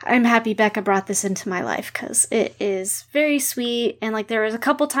I'm happy Becca brought this into my life because it is very sweet. And like there was a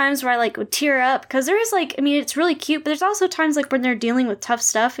couple times where I like would tear up because there is like, I mean, it's really cute, but there's also times like when they're dealing with tough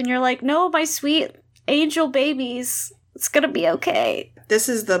stuff and you're like, no, my sweet angel babies, it's gonna be okay. This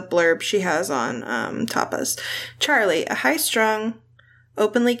is the blurb she has on Tapas. Charlie, a high-strung,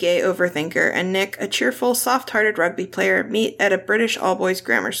 openly gay overthinker, and Nick, a cheerful, soft-hearted rugby player, meet at a British all-boys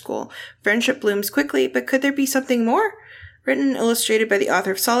grammar school. Friendship blooms quickly, but could there be something more? Written and illustrated by the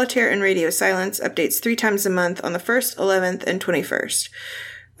author of Solitaire and Radio Silence, updates 3 times a month on the 1st, 11th, and 21st.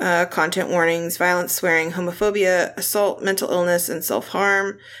 Content warnings, violence, swearing, homophobia, assault, mental illness, and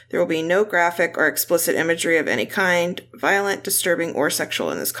self-harm. There will be no graphic or explicit imagery of any kind, violent, disturbing, or sexual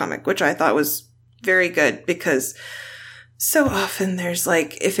in this comic, which I thought was very good because so often there's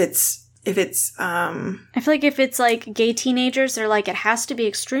like, if it's I feel like if it's like gay teenagers, they're like, it has to be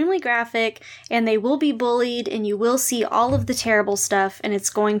extremely graphic and they will be bullied and you will see all of the terrible stuff and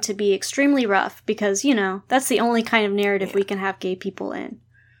it's going to be extremely rough because, you know, that's the only kind of narrative we can have gay people in.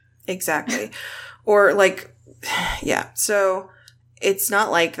 Exactly. Or like, yeah. So it's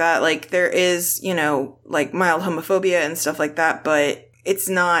not like that. Like there is, you know, like mild homophobia and stuff like that, but it's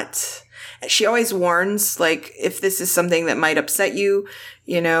not, she always warns, like, if this is something that might upset you,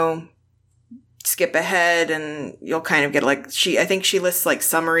 you know, skip ahead and you'll kind of get like, I think she lists like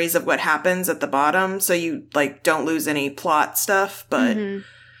summaries of what happens at the bottom. So you like don't lose any plot stuff, but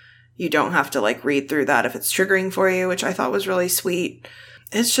you don't have to like read through that if it's triggering for you, which I thought was really sweet.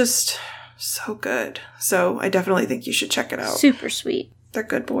 It's just so good. So I definitely think you should check it out. Super sweet. They're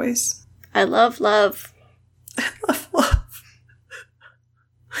good boys. I love love. I love love.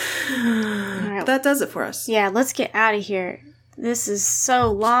 Right. That does it for us. Yeah, let's get out of here. This is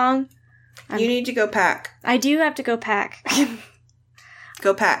so long. You need to go pack. I do have to go pack.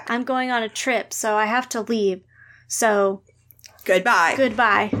 Go pack. I'm going on a trip, so I have to leave. So... Goodbye.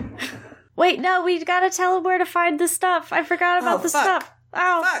 Goodbye. Wait, no, we gotta tell them where to find the stuff. I forgot about stuff.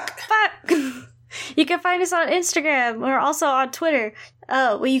 Oh, fuck. You can find us on Instagram. We're also on Twitter.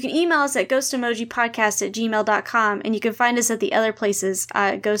 Well, you can email us at ghostemojipodcast@gmail.com, and you can find us at the other places,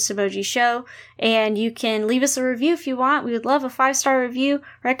 Ghost Emoji Show, and you can leave us a review if you want. We would love a 5-star review.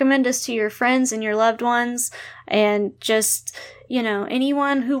 Recommend us to your friends and your loved ones, and just, you know,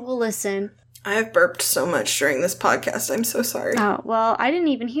 anyone who will listen. I have burped so much during this podcast. I'm so sorry. Oh, well, I didn't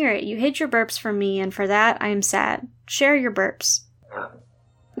even hear it. You hid your burps from me, and for that, I am sad. Share your burps.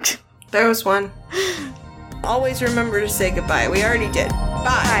 There was one. Always remember to say goodbye. We already did.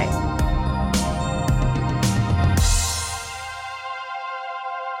 Bye. Bye.